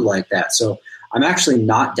code like that. So I'm actually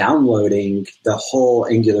not downloading the whole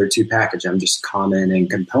Angular 2 package. I'm just common and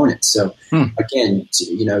components. So again,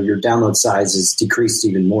 your download size is decreased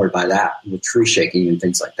even more by that with tree shaking and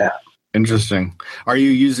things like that. Interesting. Are you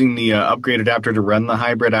using the upgrade adapter to run the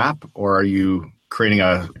hybrid app, or are you creating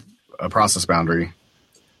a process boundary?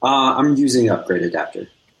 I'm using the upgrade adapter.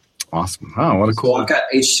 Awesome. Oh, what a cool. So I've got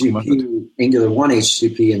HTTP, Angular 1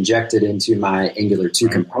 HTTP injected into my Angular 2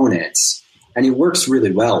 components, and it works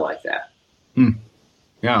really well like that.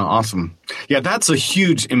 Yeah, awesome. Yeah, that's a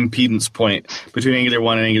huge impedance point between Angular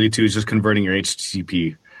 1 and Angular 2 is just converting your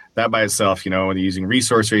HTTP. That by itself, when you're using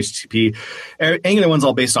resource or HTTP, Angular 1's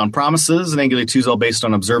all based on promises, and Angular 2's all based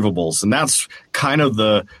on observables. And that's kind of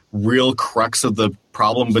the real crux of the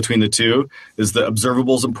problem between the two, is the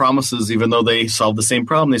observables and promises. Even though they solve the same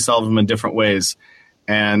problem, they solve them in different ways.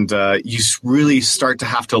 And you really start to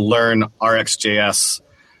have to learn RxJS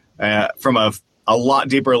from a lot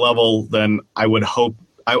deeper level than I would hope.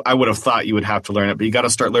 I would have thought you would have to learn it, but you got to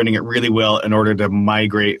start learning it really well in order to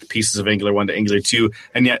migrate pieces of Angular 1 to Angular 2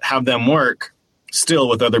 and yet have them work still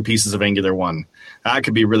with other pieces of Angular 1. That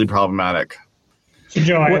could be really problematic. So,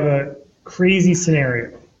 Joe, I have a crazy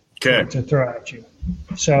scenario to throw at you.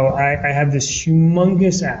 So I have this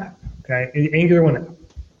humongous app, Angular 1 app,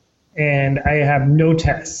 and I have no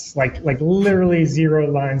tests, like literally 0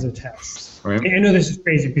 lines of tests. Right. I know this is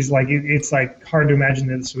crazy because it's hard to imagine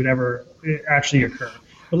that this would ever actually occur.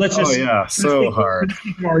 But let's just hard.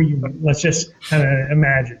 Let's just kind of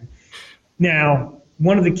imagine. Now,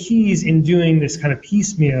 one of the keys in doing this kind of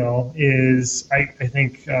piecemeal is, I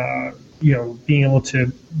think, being able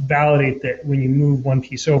to validate that when you move one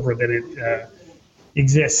piece over, that it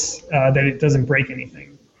exists, that it doesn't break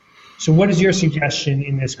anything. So, what is your suggestion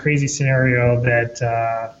in this crazy scenario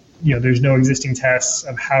that there's no existing tests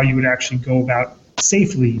of how you would actually go about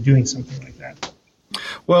safely doing something like that?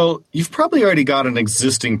 Well, you've probably already got an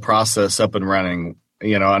existing process up and running,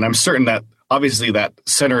 and I'm certain that obviously that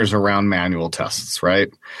centers around manual tests, right?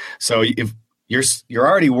 So if you're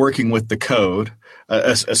already working with the code,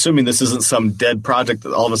 assuming this isn't some dead project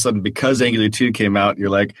that all of a sudden, because Angular 2 came out, you're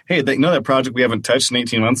like, hey, that project we haven't touched in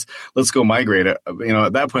 18 months, let's go migrate it.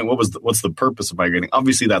 At that point, what's the purpose of migrating?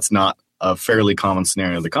 Obviously, that's not a fairly common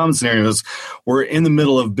scenario. The common scenario is we're in the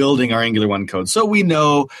middle of building our Angular 1 code. So we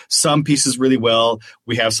know some pieces really well.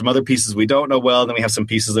 We have some other pieces we don't know well. Then we have some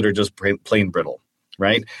pieces that are just plain brittle,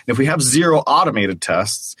 right? And if we have 0 automated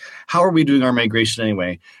tests, how are we doing our migration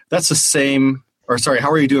anyway? That's the same,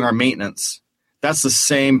 how are you doing our maintenance? that's the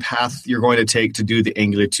same path you're going to take to do the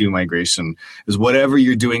Angular 2 migration, is whatever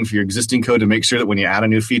you're doing for your existing code to make sure that when you add a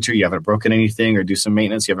new feature, you haven't broken anything, or do some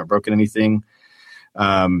maintenance, you haven't broken anything.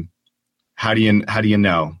 How do you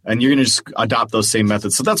know? And you're going to just adopt those same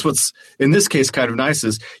methods. So that's what's, in this case, kind of nice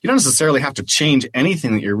is you don't necessarily have to change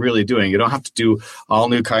anything that you're really doing. You don't have to do all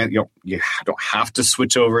new kind. You don't have to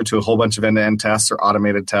switch over to a whole bunch of end-to-end tests or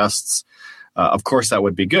automated tests. Of course, that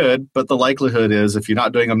would be good, but the likelihood is if you're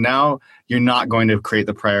not doing them now, you're not going to create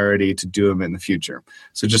the priority to do them in the future.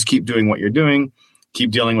 So just keep doing what you're doing. Keep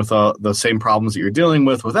dealing with the same problems that you're dealing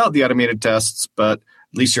with without the automated tests, but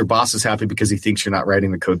at least your boss is happy because he thinks you're not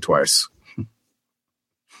writing the code twice.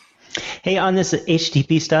 Hey, on this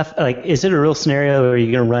HTTP stuff, like, is it a real scenario where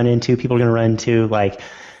you're going to run into, people are going to run into, like,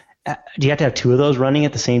 do you have to have two of those running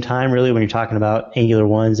at the same time, really, when you're talking about Angular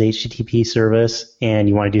 1's HTTP service, and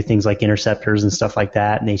you want to do things like interceptors and stuff like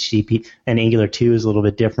that, and HTTP, and Angular 2 is a little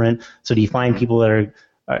bit different. So do you find people that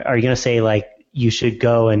are you going to say, like, you should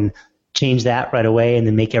go and change that right away and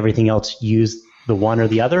then make everything else use the one or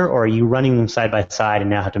the other, or are you running them side by side and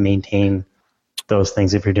now have to maintain those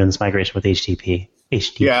things if you're doing this migration with HTTP?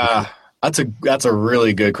 Yeah, that's a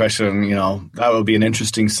really good question. You know, that would be an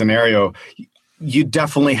interesting scenario. You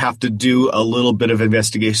definitely have to do a little bit of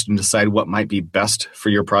investigation to decide what might be best for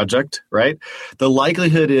your project, right? The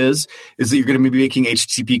likelihood is that you're going to be making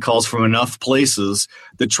HTTP calls from enough places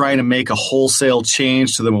that trying to make a wholesale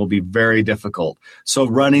change to them will be very difficult. So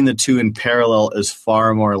running the two in parallel is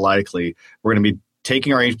far more likely. We're going to be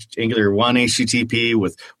taking our Angular 1 HTTP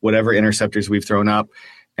with whatever interceptors we've thrown up,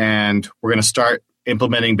 and we're going to start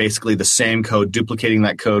implementing basically the same code, duplicating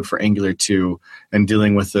that code for Angular 2 and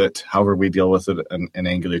dealing with it however we deal with it in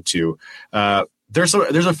Angular 2. There's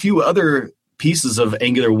a few other pieces of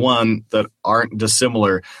Angular 1 that aren't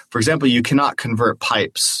dissimilar. For example, you cannot convert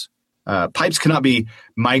pipes. Pipes cannot be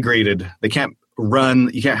migrated. They can't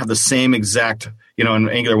run. You can't have the same exact, in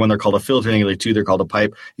Angular 1 they're called a filter, in Angular 2 they're called a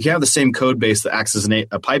pipe. You can't have the same code base that acts as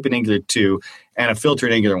a pipe in Angular 2 and a filter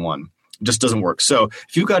in Angular 1. It just doesn't work. So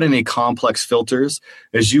if you've got any complex filters,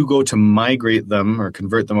 as you go to migrate them or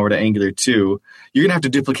convert them over to Angular 2, you're going to have to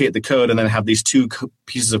duplicate the code and then have these two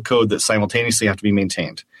pieces of code that simultaneously have to be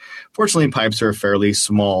maintained. Fortunately, pipes are a fairly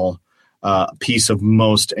small piece of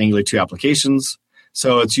most Angular 2 applications,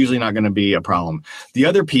 so it's usually not going to be a problem. The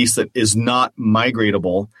other piece that is not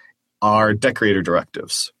migratable are decorator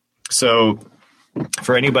directives. So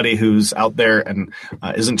for anybody who's out there and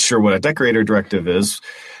isn't sure what a decorator directive is,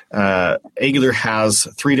 Angular has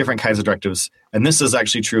three different kinds of directives, and this is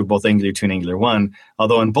actually true of both Angular 2 and Angular 1,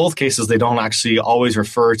 although in both cases they don't actually always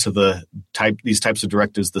refer to these types of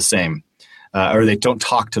directives the same, or they don't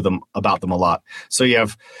talk to them about them a lot. So you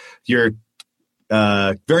have your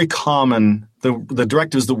very common, the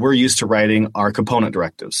directives that we're used to writing are component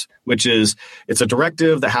directives, which is it's a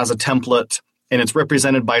directive that has a template and it's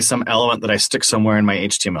represented by some element that I stick somewhere in my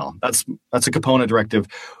HTML. That's a component directive.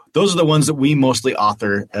 Those are the ones that we mostly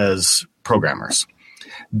author as programmers.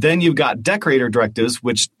 Then you've got decorator directives,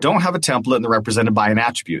 which don't have a template and they're represented by an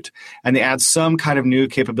attribute. And they add some kind of new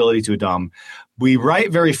capability to a DOM. We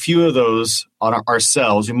write very few of those on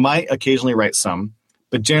ourselves. We might occasionally write some,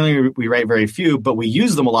 but generally we write very few, but we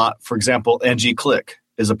use them a lot. For example, ng-click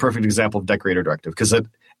is a perfect example of decorator directive because it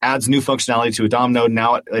adds new functionality to a DOM node.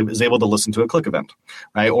 Now it is able to listen to a click event,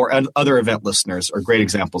 right? Or other event listeners are great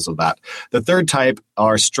examples of that. The third type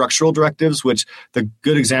are structural directives, which the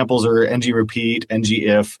good examples are ng-repeat,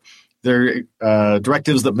 ng-if. They're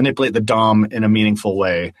directives that manipulate the DOM in a meaningful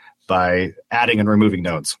way by adding and removing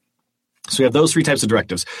nodes. So we have those three types of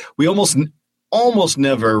directives. We almost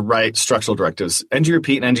never write structural directives.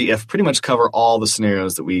 ng-repeat and ng-if pretty much cover all the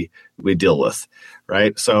scenarios that we deal with,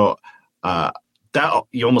 right? So that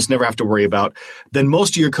you almost never have to worry about. Then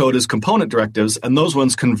most of your code is component directives, and those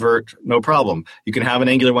ones convert no problem. You can have an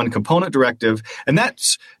Angular 1 component directive, and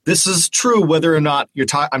this is true whether or not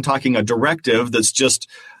I'm talking a directive that's just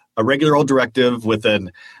a regular old directive with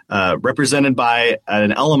an represented by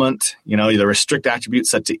an element, either a strict attribute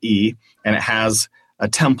set to E, and it has a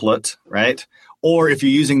template, right? Or if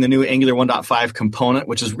you're using the new Angular 1.5 component,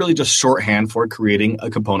 which is really just shorthand for creating a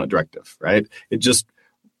component directive, right?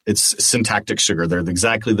 It's syntactic sugar. They're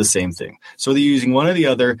exactly the same thing. So whether you're using one or the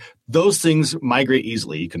other, those things migrate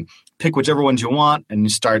easily. You can pick whichever ones you want and you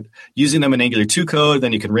start using them in Angular 2 code.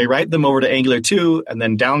 Then you can rewrite them over to Angular 2 and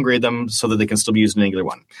then downgrade them so that they can still be used in Angular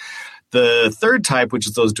 1. The third type, which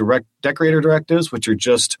is those decorator directives, which are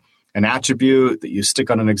just an attribute that you stick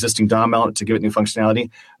on an existing DOM element to give it new functionality,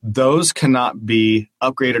 those cannot be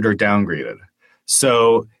upgraded or downgraded.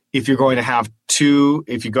 So if you're going to have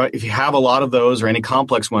if you have a lot of those or any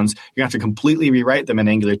complex ones, you have to completely rewrite them in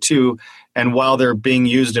Angular 2 And while they're being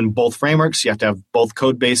used in both frameworks, you have to have both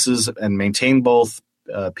code bases and maintain both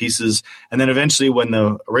pieces. And then eventually, when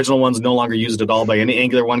the original one's no longer used at all by any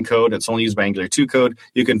Angular 1 code, it's only used by Angular 2 code,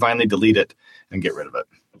 you can finally delete it and get rid of it.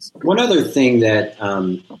 One other thing that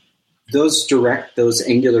those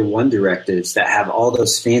Angular 1 directives that have all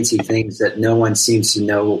those fancy things that no one seems to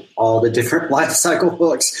know all the different lifecycle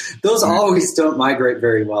hooks, those always don't migrate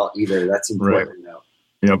very well either. That's important to know.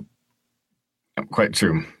 Yep. Quite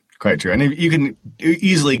true. Quite true. And you can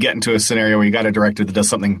easily get into a scenario where you got a directive that does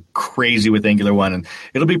something crazy with Angular 1, and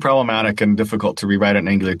it'll be problematic and difficult to rewrite it in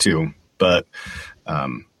Angular 2. But,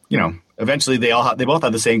 eventually they both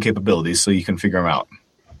have the same capabilities, so you can figure them out.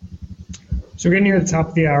 So we're getting near the top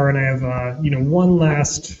of the hour, and I have, one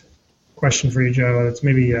last question for you, Joe. It's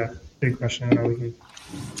maybe a big question. I know we can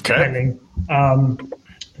pending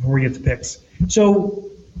before we get to picks. So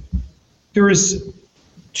there was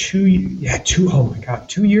 2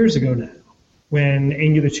 years ago now, when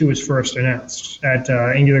Angular 2 was first announced at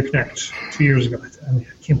Angular Connect 2 years ago. I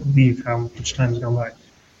can't believe how much time has gone by.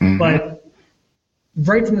 Mm-hmm. But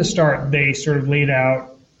right from the start, they sort of laid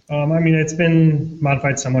out, it's been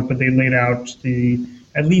modified somewhat, but they laid out the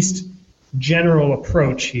at least general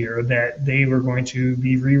approach here that they were going to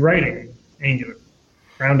be rewriting Angular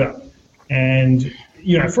ground up. And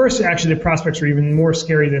at first, actually, the prospects were even more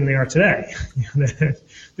scary than they are today.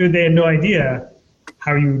 They had no idea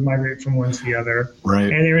how you would migrate from one to the other.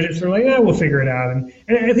 Right. And they were just sort of like, we'll figure it out. And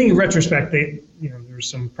I think in retrospect, there's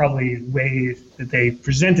some probably ways that they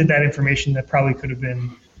presented that information that probably could have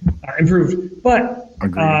been improved. But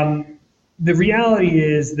the reality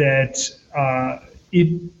is that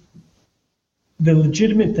the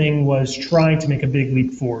legitimate thing was trying to make a big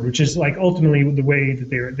leap forward, which is like ultimately the way that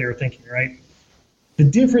they were thinking, right? The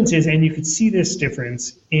difference is, and you could see this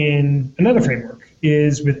difference in another framework,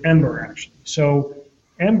 is with Ember, actually. So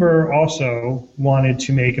Ember also wanted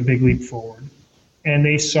to make a big leap forward, and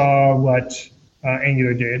they saw what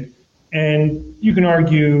Angular did. And you can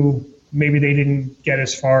argue maybe they didn't get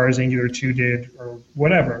as far as Angular 2 did or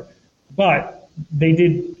whatever, but they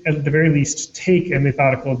did, at the very least, take a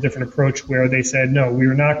methodical, different approach where they said, no, we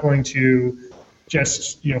are not going to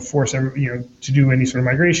just force to do any sort of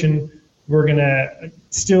migration. We're going to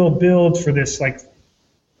still build for this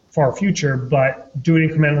far future, but do it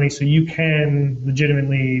incrementally so you can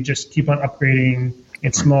legitimately just keep on upgrading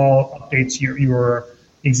in small updates your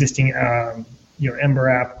existing Ember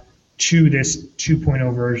app to this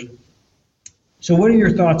 2.0 version. So what are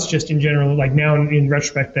your thoughts just in general, now in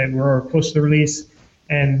retrospect that we're close to the release,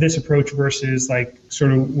 and this approach versus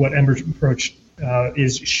sort of what Ember's approach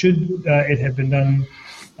is? Should it have been done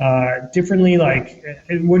differently?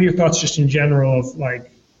 What are your thoughts just in general of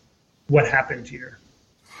what happened here?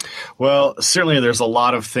 Well, certainly there's a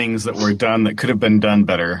lot of things that were done that could have been done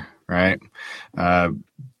better, right?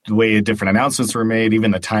 The way different announcements were made, even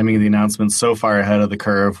the timing of the announcements, so far ahead of the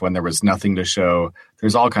curve when there was nothing to show.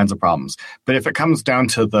 There's all kinds of problems. But if it comes down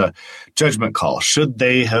to the judgment call, should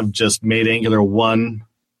they have just made Angular 1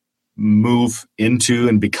 move into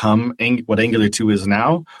and become what Angular 2 is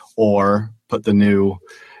now, or put the new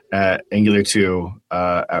Angular 2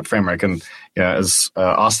 framework? And as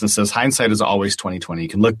Austin says, hindsight is always 20/20. You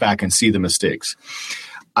can look back and see the mistakes.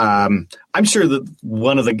 I'm sure that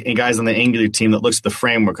one of the guys on the Angular team that looks at the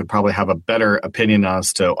framework could probably have a better opinion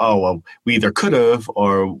as to, we either could have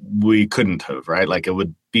or we couldn't have, right? It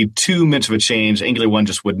would be too much of a change. Angular 1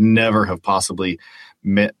 just would never have possibly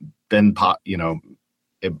been,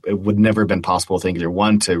 it would never have been possible with Angular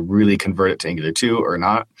 1 to really convert it to Angular 2 or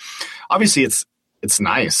not. Obviously, it's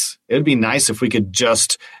nice. It would be nice if we could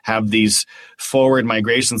just have these forward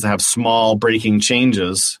migrations that have small breaking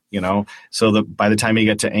changes, so that by the time you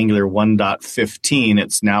get to Angular 1.15,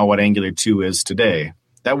 it's now what Angular 2 is today.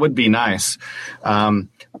 That would be nice.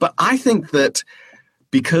 But I think that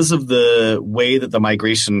because of the way that the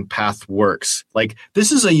migration path works,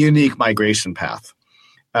 this is a unique migration path.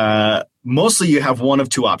 Mostly you have one of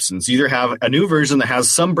two options. You either have a new version that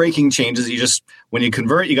has some breaking changes. When you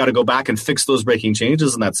convert, you got to go back and fix those breaking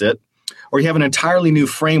changes, and that's it. Or you have an entirely new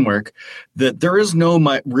framework that there is no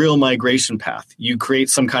real migration path. You create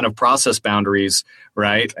some kind of process boundaries,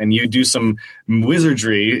 right? And you do some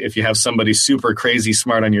wizardry if you have somebody super crazy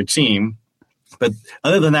smart on your team. But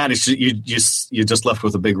other than that, you're just left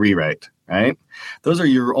with a big rewrite, right? Those are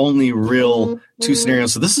your only real two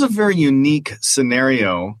scenarios. So this is a very unique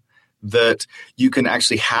scenario that you can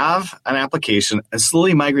actually have an application and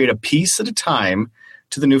slowly migrate a piece at a time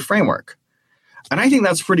to the new framework. And I think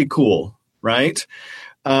that's pretty cool, right?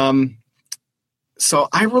 So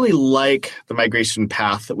I really like the migration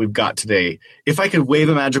path that we've got today. If I could wave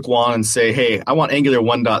a magic wand and say, hey, I want Angular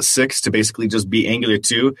 1.6 to basically just be Angular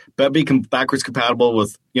 2, but be backwards compatible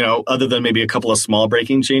with, other than maybe a couple of small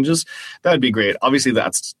breaking changes, that would be great. Obviously,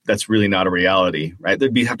 that's really not a reality, right?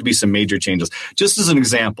 There'd have to be some major changes. Just as an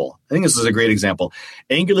example, I think this is a great example.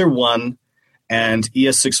 Angular 1 and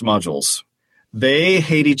ES6 modules, they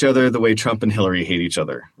hate each other the way Trump and Hillary hate each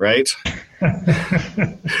other, right?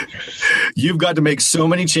 You've got to make so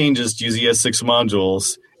many changes to use ES6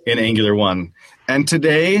 modules in Angular 1. And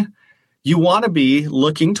today, you want to be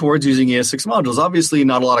looking towards using ES6 modules. Obviously,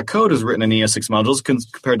 not a lot of code is written in ES6 modules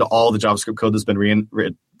compared to all the JavaScript code that's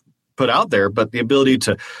been put out there. But the ability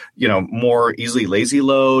to, more easily lazy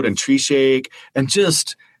load and tree shake and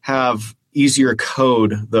just have easier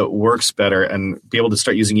code that works better and be able to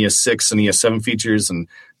start using ES6 and ES7 features and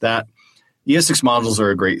that. ES6 modules are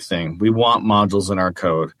a great thing. We want modules in our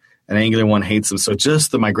code, and Angular 1 hates them. So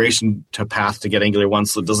just the migration to path to get Angular 1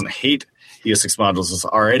 so it doesn't hate ES6 modules is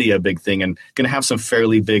already a big thing and going to have some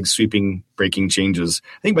fairly big sweeping breaking changes.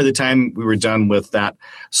 I think by the time we were done with that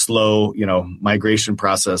slow, migration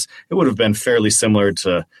process, it would have been fairly similar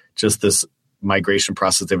to just this migration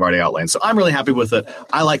process they've already outlined. So I'm really happy with it.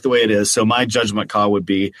 I like the way it is. So my judgment call would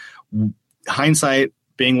be, hindsight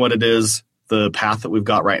being what it is, the path that we've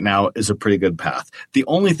got right now is a pretty good path. The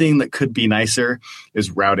only thing that could be nicer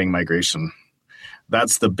is routing migration.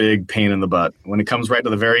 That's the big pain in the butt. When it comes right to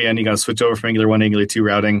the very end, you got to switch over from Angular 1 to Angular 2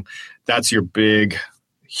 routing. That's your big,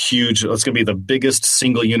 huge, that's going to be the biggest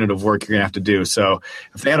single unit of work you're going to have to do. So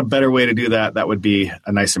if they had a better way to do that, that would be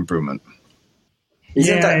a nice improvement.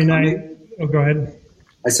 Go ahead.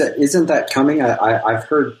 I said, isn't that coming? I've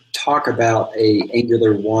heard talk about a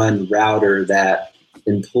Angular 1 router that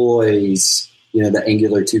employs, the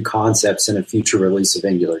Angular 2 concepts in a future release of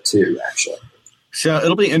Angular 2, actually. So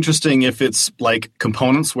it'll be interesting if it's like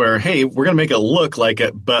components where, hey, we're going to make it look like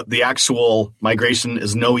it, but the actual migration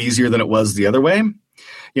is no easier than it was the other way,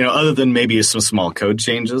 other than maybe some small code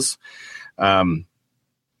changes,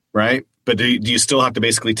 right? But do you still have to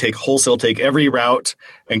basically wholesale take every route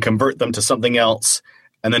and convert them to something else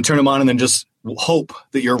and then turn them on and then just hope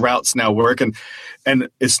that your routes now work? And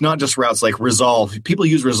it's not just routes like Resolve. People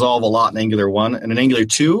use Resolve a lot in Angular 1. And in Angular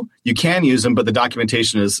 2, you can use them, but the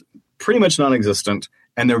documentation is pretty much non-existent.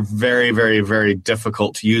 And they're very, very, very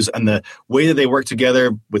difficult to use. And the way that they work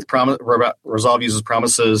together with Resolve uses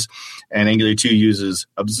promises and Angular 2 uses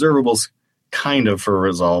observables kind of for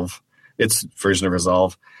Resolve. Its version of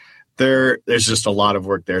Resolve. There's just a lot of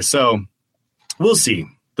work there. So we'll see.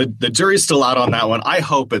 The jury's still out on that one. I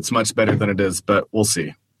hope it's much better than it is, but we'll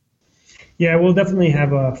see. Yeah, we'll definitely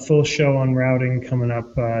have a full show on routing coming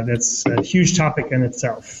up. That's a huge topic in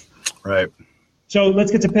itself. Right. So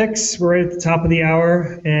let's get to picks. We're right at the top of the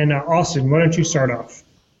hour. And Austin, why don't you start off?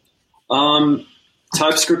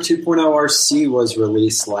 TypeScript 2.0 RC was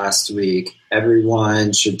released last week.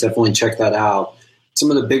 Everyone should definitely check that out. Some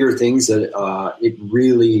of the bigger things that it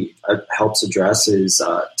really helps address is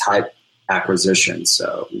type acquisition.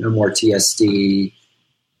 So no more TSD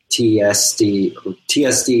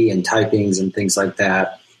and typings and things like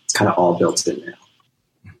that. It's kind of all built in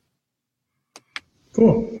now.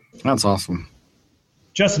 Cool. That's awesome.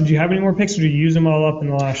 Justin, do you have any more picks, or do you use them all up in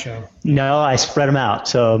the last show? No, I spread them out.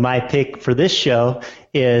 So my pick for this show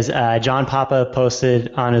is John Papa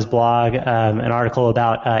posted on his blog an article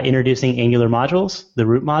about introducing Angular modules, the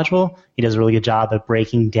root module. He does a really good job of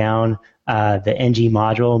breaking down the ng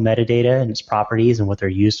module metadata and its properties and what they're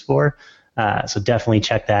used for. So definitely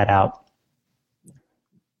check that out.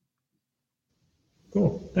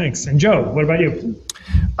 Cool, thanks. And Joe, what about you?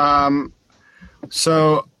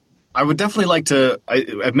 So I would definitely like to,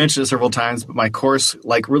 I've mentioned it several times, but my course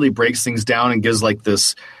really breaks things down and gives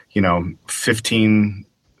this,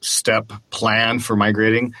 15-step plan for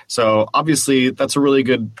migrating. So obviously that's a really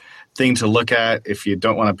good thing to look at. If you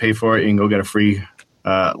don't want to pay for it, you can go get a free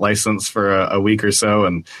license for a week or so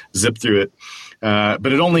and zip through it. But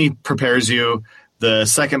it only prepares you. The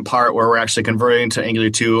second part where we're actually converting to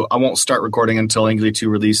Angular 2, I won't start recording until Angular 2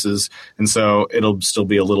 releases, and so it'll still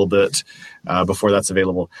be a little bit before that's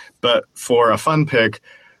available. But for a fun pick,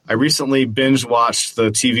 I recently binge-watched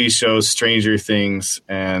the TV show Stranger Things,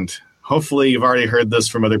 and hopefully you've already heard this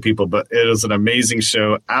from other people, but it is an amazing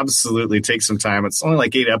show. Absolutely take some time. It's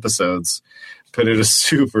only 8 episodes, but it is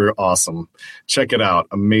super awesome. Check it out.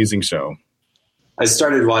 Amazing show. I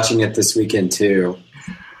started watching it this weekend, too.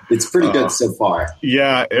 It's pretty good so far.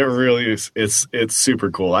 Yeah, it really is. It's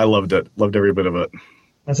super cool. I loved it. Loved every bit of it.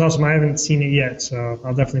 That's awesome. I haven't seen it yet, so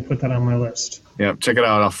I'll definitely put that on my list. Yeah, check it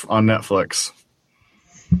out on Netflix.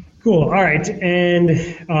 Cool. All right. And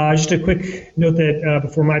just a quick note that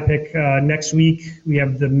before my pick, next week we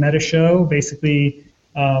have the Meta Show, basically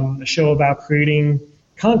a show about creating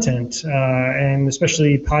content, and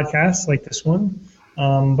especially podcasts like this one,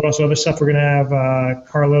 but also other stuff. We're going to have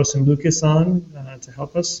Carlos and Lucas on to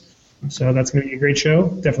help us. So that's going to be a great show.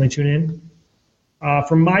 Definitely tune in.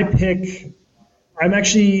 For my pick, I'm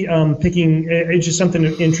actually picking, it's just something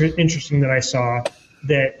interesting that I saw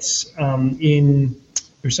that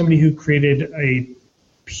there's somebody who created a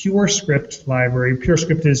PureScript library.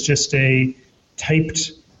 PureScript is just a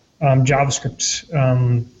typed JavaScript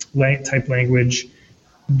type language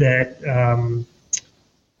that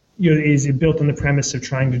is built on the premise of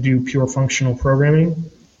trying to do pure functional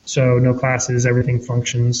programming. So no classes, everything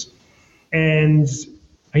functions. And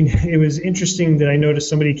it was interesting that I noticed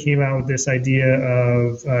somebody came out with this idea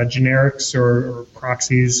of generics or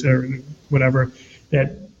proxies or whatever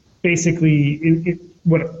that basically,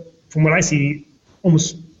 from what I see,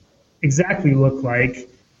 almost exactly look like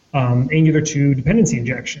Angular 2 dependency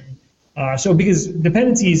injection. So because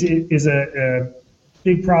dependencies is a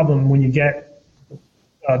big problem when you get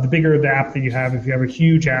the bigger the app that you have. If you have a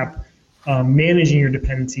huge app, managing your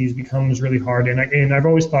dependencies becomes really hard. And I've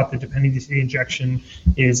always thought that dependency injection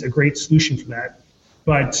is a great solution for that.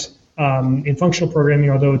 But in functional programming,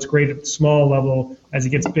 although it's great at the small level, as it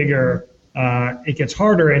gets bigger, it gets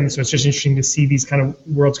harder. And so it's just interesting to see these kind of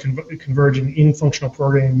worlds converging in functional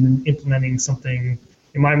programming and implementing something,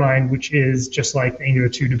 in my mind, which is just like Angular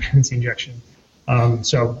 2 dependency injection.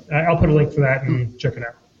 So I'll put a link for that and check it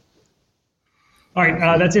out. All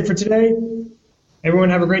right, that's it for today. Everyone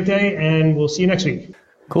have a great day, and we'll see you next week.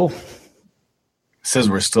 Cool. Says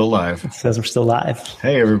we're still live. Says we're still live.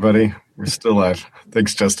 Hey, everybody. We're still live.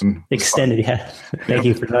 Thanks, Justin. Extended, yeah. Thank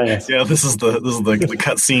you for joining us. Yeah, this is the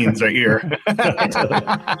cut scenes right here.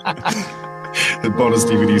 The bonus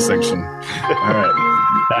DVD section. All right.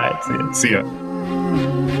 All right. See ya.